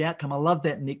responsible for the outcome. I love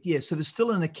that, Nick. Yeah, so there's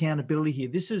still an accountability here.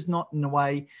 This is not in a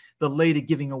way the leader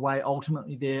giving away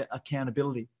ultimately their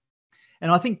accountability.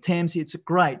 And I think, Tamsi, it's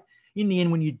great. In the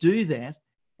end, when you do that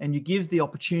and you give the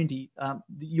opportunity,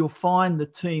 you'll find the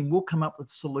team will come up with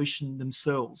a solution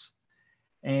themselves.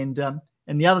 And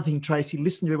the other thing, Tracy,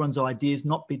 listen to everyone's ideas,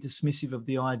 not be dismissive of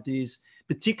the ideas,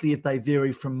 particularly if they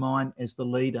vary from mine as the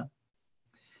leader.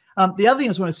 The other thing I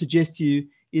just want to suggest to you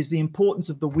is the importance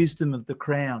of the wisdom of the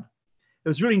crowd. It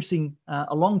was really interesting.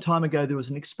 A long time ago, there was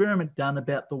an experiment done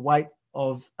about the weight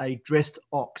of a dressed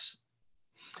ox.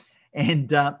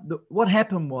 And what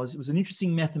happened was, it was an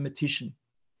interesting mathematician.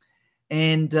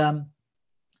 And there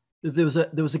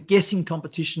was a guessing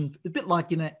competition, a bit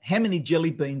like, how many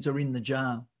jelly beans are in the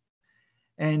jar.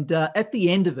 And at the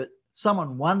end of it,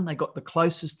 someone won. They got the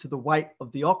closest to the weight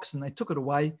of the ox and they took it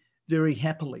away very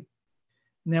happily.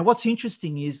 Now, what's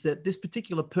interesting is that this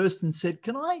particular person said,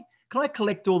 can I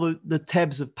collect all the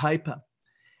tabs of paper?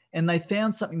 And they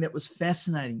found something that was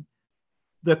fascinating.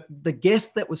 The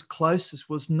guest that was closest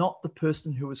was not the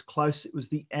person who was close. It was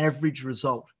the average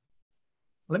result.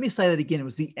 Let me say that again. It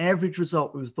was the average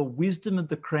result. It was the wisdom of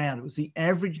the crowd. It was the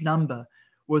average number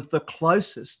was the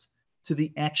closest to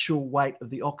the actual weight of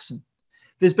the oxen.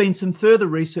 There's been some further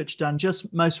research done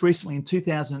just most recently in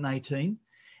 2018,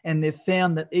 and they've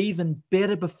found that even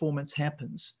better performance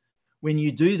happens when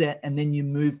you do that and then you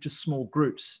move to small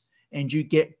groups and you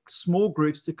get small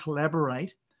groups to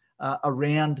collaborate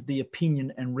around the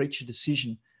opinion and reach a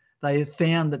decision. They have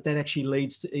found that actually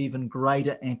leads to even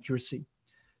greater accuracy.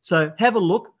 So have a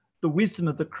look, the wisdom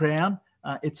of the crowd.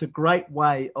 It's a great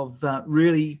way of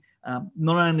really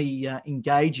not only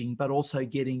engaging, but also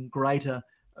getting greater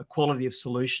quality of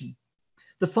solution.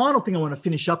 The final thing I want to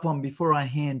finish up on before I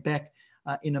hand back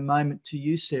in a moment to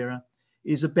you, Sarah,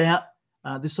 is about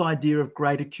this idea of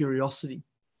greater curiosity.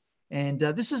 And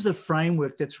this is a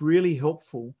framework that's really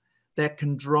helpful that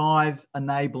can drive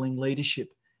enabling leadership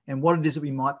and what it is that we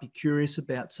might be curious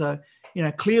about. So,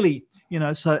 clearly,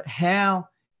 so how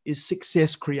is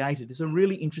success created? It's a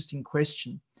really interesting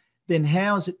question. Then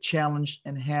how is it challenged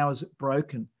and how is it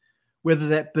broken? Whether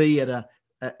that be at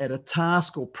a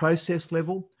task or process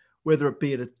level, whether it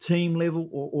be at a team level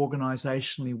or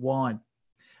organisationally wide.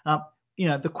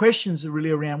 The questions are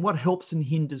really around what helps and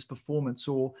hinders performance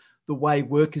or the way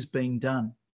work is being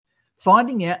done.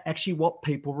 Finding out actually what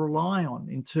people rely on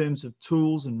in terms of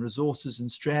tools and resources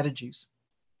and strategies.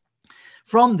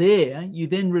 From there, you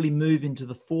then really move into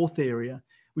the fourth area,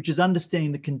 which is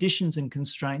understanding the conditions and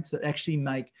constraints that actually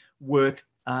make work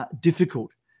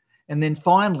difficult. And then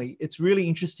finally, it's really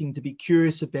interesting to be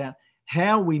curious about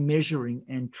how we're measuring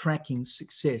and tracking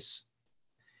success.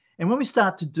 And when we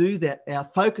start to do that, our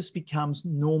focus becomes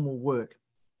normal work.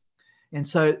 And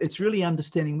so it's really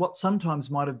understanding what sometimes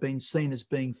might have been seen as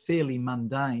being fairly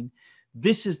mundane.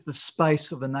 This is the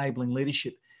space of enabling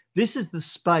leadership. This is the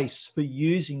space for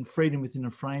using freedom within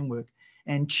a framework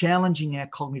and challenging our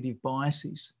cognitive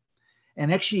biases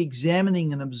and actually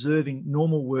examining and observing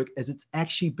normal work as it's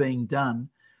actually being done,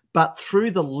 but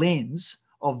through the lens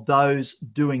of those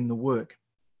doing the work.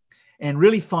 And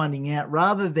really finding out,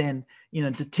 rather than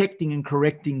detecting and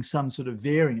correcting some sort of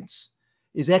variance,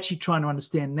 is actually trying to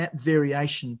understand that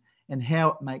variation and how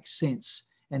it makes sense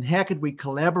and how could we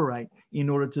collaborate in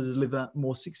order to deliver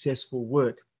more successful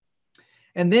work.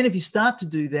 And then if you start to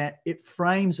do that, it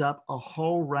frames up a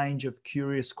whole range of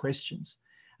curious questions.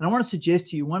 And I want to suggest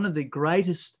to you one of the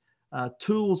greatest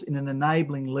tools in an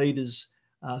enabling leader's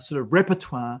sort of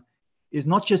repertoire is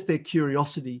not just their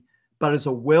curiosity, but as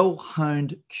a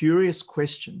well-honed, curious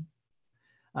question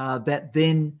that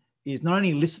then is not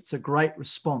only elicits a great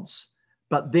response,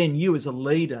 but then you as a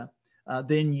leader,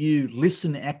 then you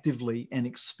listen actively and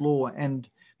explore. And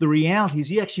the reality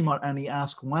is you actually might only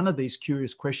ask one of these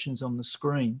curious questions on the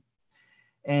screen.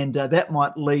 And that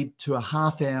might lead to a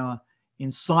half-hour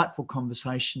insightful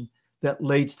conversation that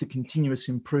leads to continuous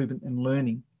improvement and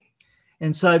learning.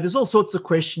 And so there's all sorts of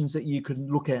questions that you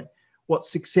could look at. What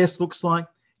success looks like,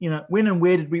 when and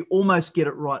where did we almost get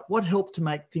it right? What helped to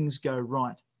make things go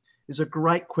right? Is a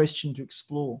great question to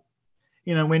explore.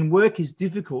 When work is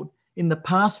difficult, in the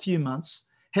past few months,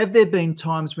 have there been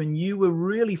times when you were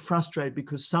really frustrated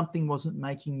because something was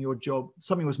making your job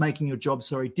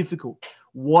difficult?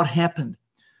 What happened?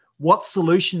 What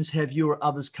solutions have you or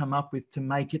others come up with to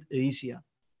make it easier?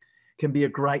 Can be a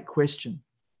great question.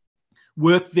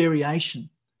 Work variation.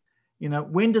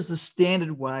 When does the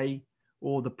standard way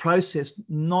or the process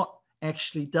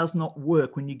does not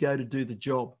work when you go to do the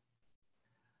job?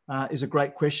 Is a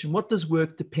great question. What does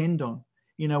work depend on?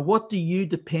 What do you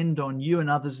depend on, you and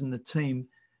others in the team,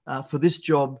 for this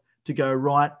job to go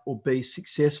right or be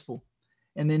successful?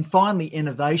 And then finally,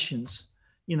 innovations.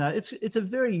 It's a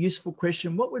very useful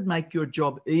question. What would make your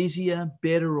job easier,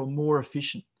 better, or more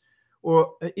efficient?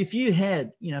 Or if you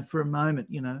had, for a moment,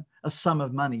 a sum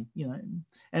of money,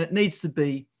 and it needs to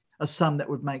be a sum that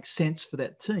would make sense for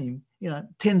that team,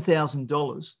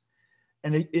 $10,000.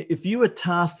 And if you were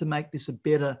tasked to make this a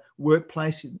better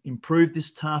workplace, improve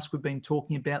this task we've been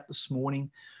talking about this morning,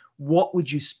 what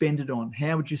would you spend it on?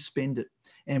 How would you spend it?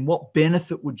 And what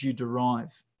benefit would you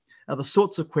derive? Are the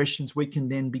sorts of questions we can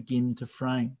then begin to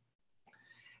frame.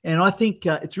 And I think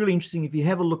it's really interesting if you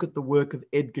have a look at the work of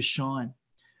Edgar Schein,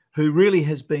 who really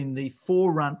has been the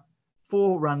forerun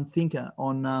thinker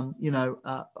on,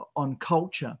 on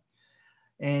culture.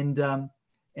 And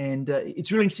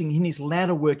it's really interesting, in his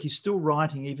latter work, he's still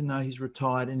writing, even though he's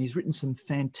retired, and he's written some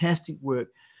fantastic work.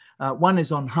 One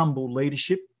is on humble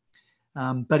leadership,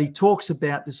 but he talks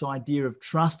about this idea of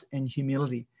trust and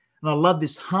humility. And I love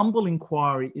this. Humble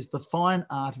inquiry is the fine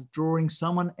art of drawing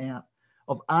someone out,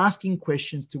 of asking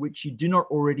questions to which you do not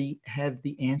already have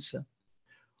the answer,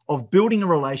 of building a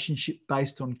relationship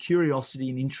based on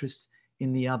curiosity and interest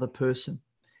in the other person.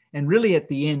 And really at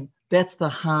the end, that's the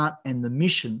heart and the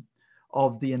mission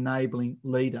of the enabling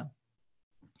leader.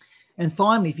 And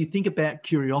finally, if you think about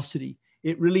curiosity,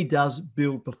 it really does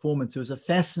build performance. There was a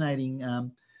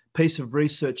fascinating piece of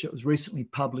research that was recently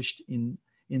published in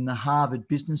the Harvard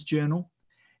Business Journal,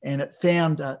 and it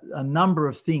found a number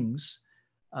of things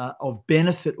of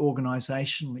benefit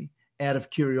organizationally out of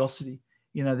curiosity.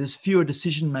 There's fewer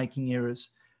decision-making errors.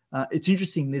 It's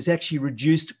interesting, there's actually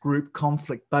reduced group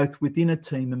conflict, both within a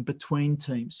team and between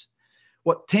teams.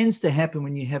 What tends to happen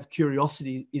when you have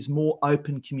curiosity is more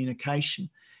open communication.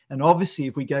 And obviously,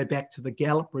 if we go back to the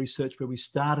Gallup research where we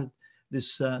started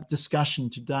this discussion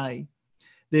today,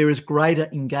 there is greater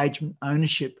engagement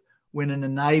ownership when an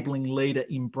enabling leader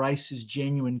embraces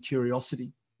genuine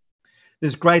curiosity.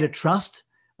 There's greater trust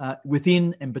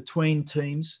within and between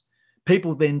teams.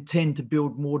 People then tend to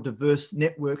build more diverse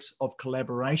networks of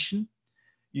collaboration.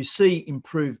 You see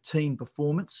improved team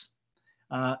performance.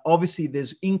 Obviously,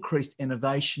 there's increased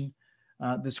innovation.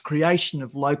 There's creation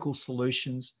of local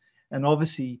solutions. And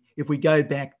obviously, if we go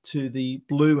back to the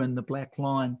blue and the black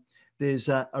line, there's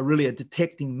really a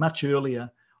detecting much earlier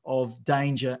of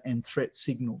danger and threat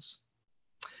signals.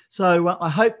 So I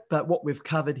hope that what we've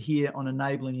covered here on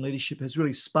enabling leadership has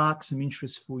really sparked some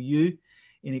interest for you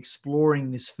in exploring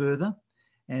this further,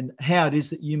 and how it is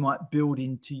that you might build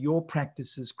into your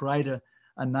practices greater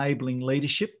enabling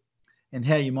leadership and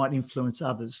how you might influence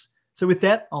others. So with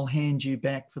that, I'll hand you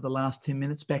back for the last 10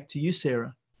 minutes. Back to you,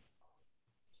 Sarah.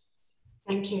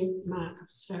 Thank you, Mark.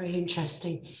 It's very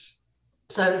interesting.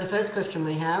 So the first question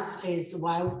we have is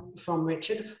from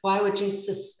Richard. Why would you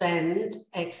suspend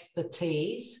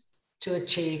expertise to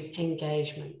achieve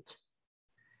engagement?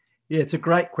 Yeah, it's a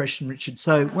great question, Richard.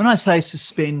 So when I say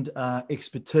suspend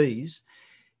expertise,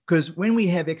 because when we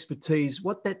have expertise,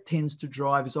 what that tends to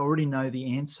drive is I already know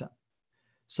the answer.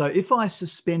 So if I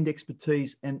suspend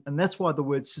expertise, and that's why the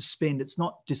word suspend, it's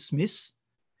not dismiss,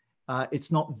 it's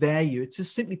not value, it's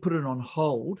just simply put it on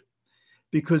hold,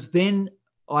 because then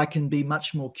I can be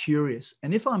much more curious.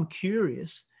 And if I'm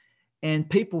curious and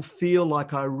people feel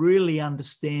like I really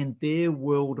understand their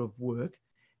world of work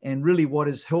and really what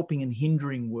is helping and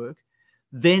hindering work,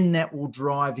 then that will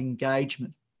drive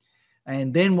engagement.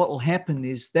 And then what will happen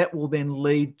is that will then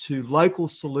lead to local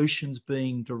solutions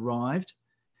being derived.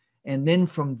 And then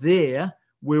from there,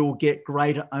 we'll get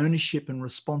greater ownership and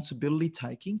responsibility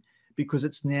taking, because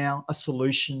it's now a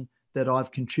solution that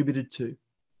I've contributed to.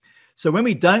 So when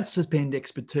we don't suspend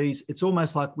expertise, it's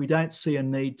almost like we don't see a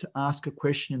need to ask a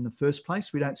question in the first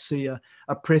place. We don't see a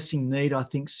pressing need, I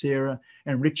think, Sarah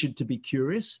and Richard, to be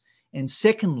curious. And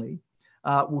secondly,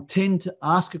 we'll tend to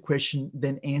ask a question,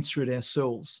 then answer it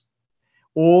ourselves.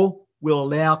 Or we'll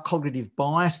allow cognitive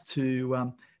bias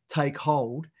to take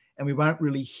hold, and we won't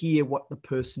really hear what the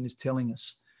person is telling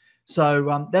us.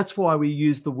 So that's why we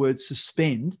use the word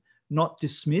suspend, not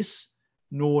dismiss,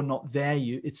 nor not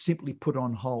value. It's simply put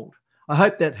on hold. I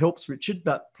hope that helps, Richard,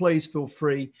 but please feel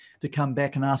free to come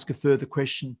back and ask a further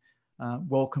question.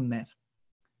 Welcome that.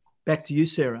 Back to you,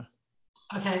 Sarah.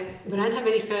 Okay, we don't have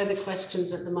any further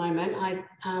questions at the moment.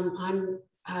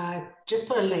 I just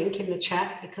put a link in the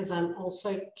chat because I'm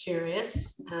also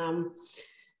curious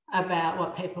about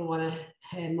what people want to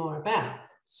hear more about.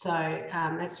 So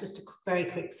that's just a very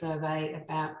quick survey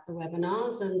about the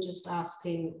webinars and just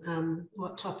asking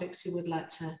what topics you would like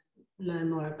to learn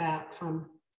more about from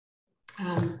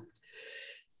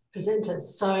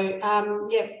presenters. So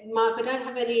yeah, Mark, we don't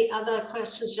have any other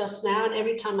questions just now, and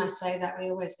every time I say that we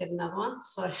always get another one.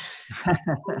 So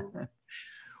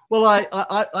well,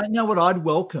 I know what I'd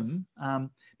welcome,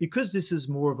 because this is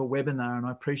more of a webinar, and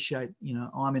I appreciate, you know,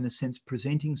 I'm in a sense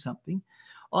presenting something.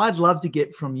 I'd love to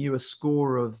get from you a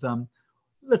score of,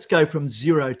 let's go from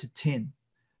 0 to 10.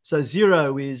 So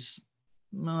 0 is,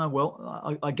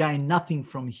 well, I gain nothing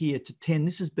from here, to 10.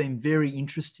 This has been very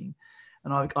interesting.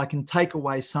 And I can take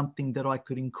away something that I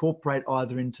could incorporate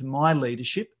either into my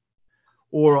leadership,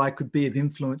 or I could be of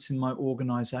influence in my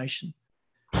organisation.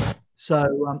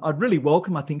 So I'd really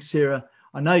welcome, I think, Sarah,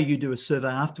 I know you do a survey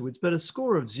afterwards, but a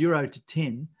score of 0 to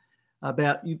 10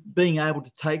 about you being able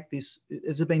to take this.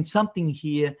 Has there been something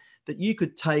here that you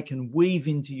could take and weave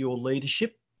into your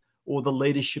leadership or the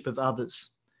leadership of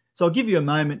others? So I'll give you a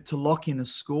moment to lock in a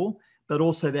score, but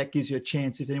also that gives you a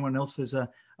chance, if anyone else has a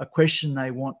question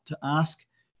they want to ask,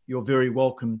 you're very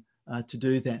welcome to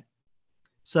do that.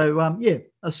 So yeah,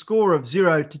 a score of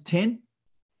 0 to 10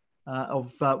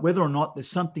 of whether or not there's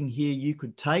something here you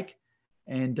could take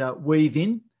and weave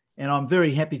in. And I'm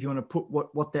very happy if you want to put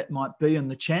what that might be in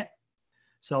the chat.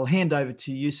 So I'll hand over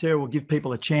to you, Sarah. We'll give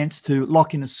people a chance to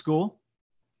lock in a score.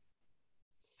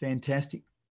 Fantastic.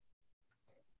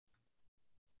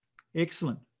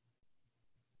 Excellent.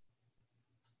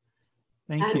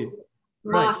 Thank you.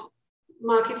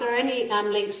 Mark, if there are any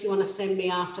links you want to send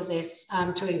me after this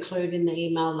to include in the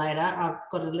email later, I've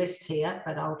got a list here,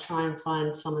 but I'll try and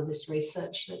find some of this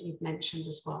research that you've mentioned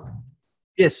as well.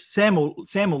 Yes, Sam will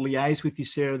liaise with you,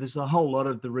 Sarah. There's a whole lot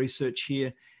of the research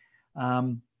here,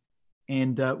 and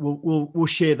we'll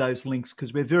share those links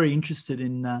because we're very interested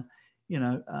in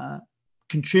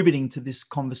contributing to this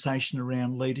conversation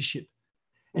around leadership.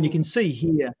 And you can see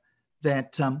here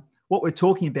that what we're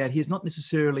talking about here is not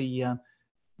necessarily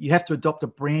you have to adopt a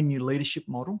brand new leadership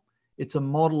model. It's a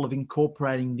model of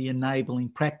incorporating the enabling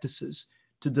practices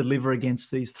to deliver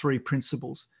against these three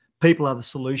principles. People are the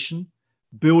solution,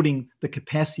 building the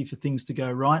capacity for things to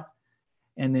go right,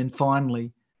 and then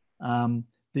finally,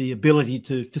 the ability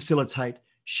to facilitate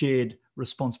shared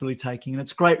responsibility taking. And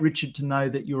it's great, Richard, to know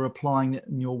that you're applying it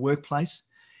in your workplace.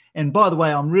 And by the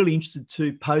way, I'm really interested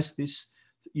to post this.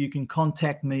 You can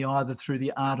contact me either through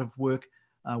the Art of Work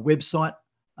website,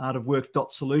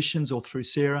 artofwork.solutions, or through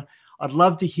Sarah. I'd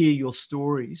love to hear your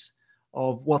stories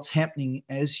of what's happening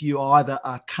as you either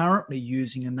are currently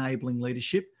using enabling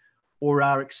leadership or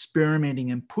are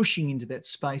experimenting and pushing into that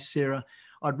space, Sarah.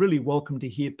 I'd really welcome to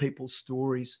hear people's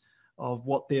stories of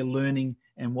what they're learning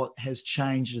and what has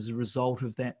changed as a result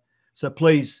of that. So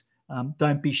please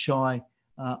don't be shy.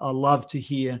 I love to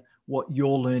hear what you're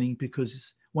learning,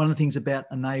 because one of the things about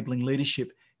enabling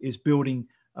leadership is building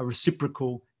a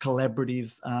reciprocal,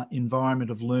 collaborative environment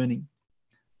of learning.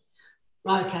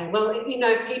 Right, okay. Well, you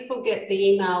know, if people get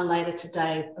the email later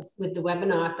today with the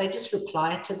webinar, if they just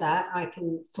reply to that, I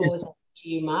can forward that to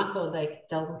you, Mark, or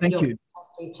your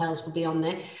details will be on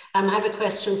there. I have a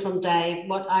question from Dave.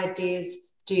 What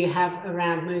ideas do you have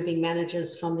around moving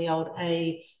managers from the old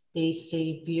A, B,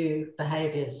 C view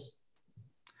behaviours?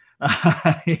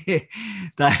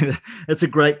 Dave, that's a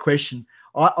great question.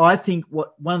 I think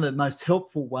one of the most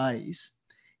helpful ways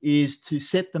is to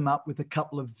set them up with a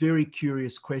couple of very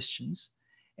curious questions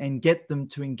and get them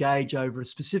to engage over a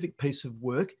specific piece of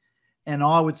work. And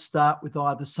I would start with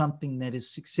either something that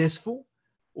is successful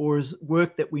or is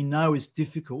work that we know is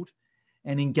difficult,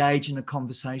 and engage in a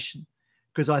conversation.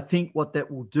 Because I think what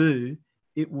that will do,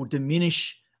 it will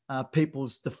diminish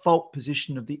people's default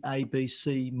position of the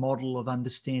ABC model of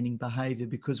understanding behaviour,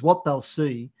 because what they'll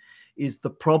see is the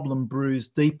problem brews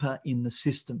deeper in the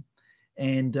system.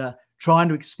 And trying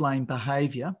to explain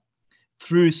behaviour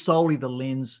through solely the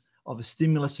lens of a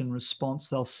stimulus and response,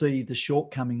 they'll see the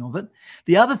shortcoming of it.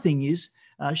 The other thing is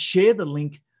share the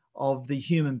link of the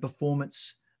human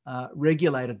performance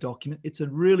regulator document. It's a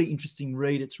really interesting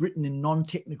read. It's written in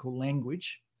non-technical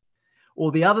language.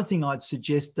 Or the other thing I'd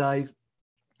suggest, Dave,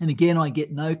 and again, I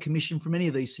get no commission from any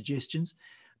of these suggestions,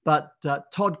 but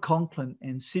Todd Conklin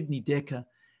and Sydney Decker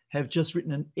have just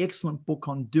written an excellent book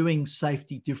on doing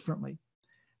safety differently.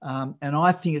 And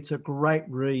I think it's a great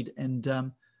read.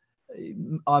 And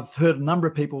I've heard a number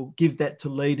of people give that to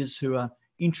leaders who are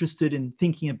interested in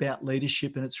thinking about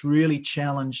leadership, and it's really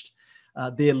challenged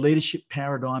their leadership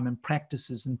paradigm and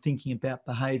practices and thinking about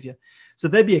behaviour. So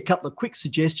there'd be a couple of quick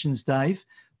suggestions, Dave,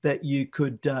 that you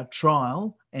could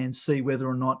trial and see whether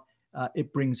or not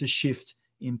it brings a shift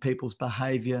in people's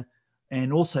behaviour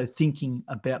and also thinking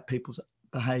about people's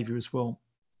behaviour as well.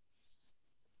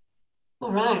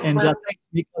 All right. And thanks,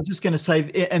 Nick. I was just going to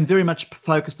say, and very much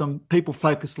focused on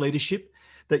people-focused leadership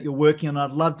that you're working on.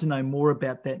 I'd love to know more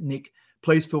about that, Nick.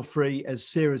 Please feel free, as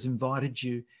Sarah's invited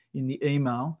you in the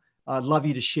email. I'd love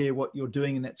you to share what you're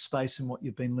doing in that space and what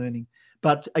you've been learning.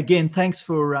 But again, thanks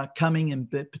for coming and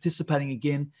participating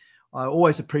again. I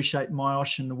always appreciate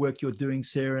MyOsh and the work you're doing,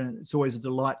 Sarah, and it's always a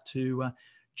delight to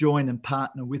join and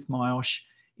partner with MyOsh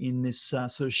in this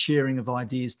sort of sharing of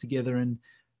ideas together and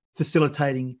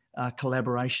facilitating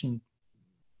collaboration.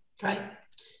 Great.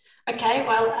 Okay,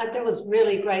 well, that was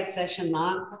really great session,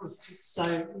 Mark. That was just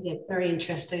so, very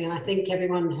interesting. And I think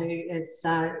everyone who is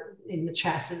in the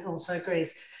chat also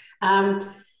agrees.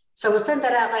 So we'll send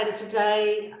that out later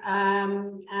today,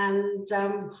 and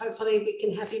hopefully we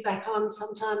can have you back on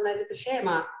sometime later this year,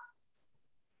 Mark.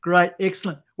 Great,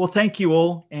 excellent. Well, thank you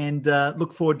all, and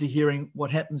look forward to hearing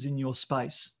what happens in your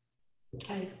space.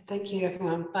 Okay, thank you,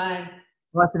 everyone. Bye.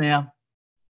 Bye for now.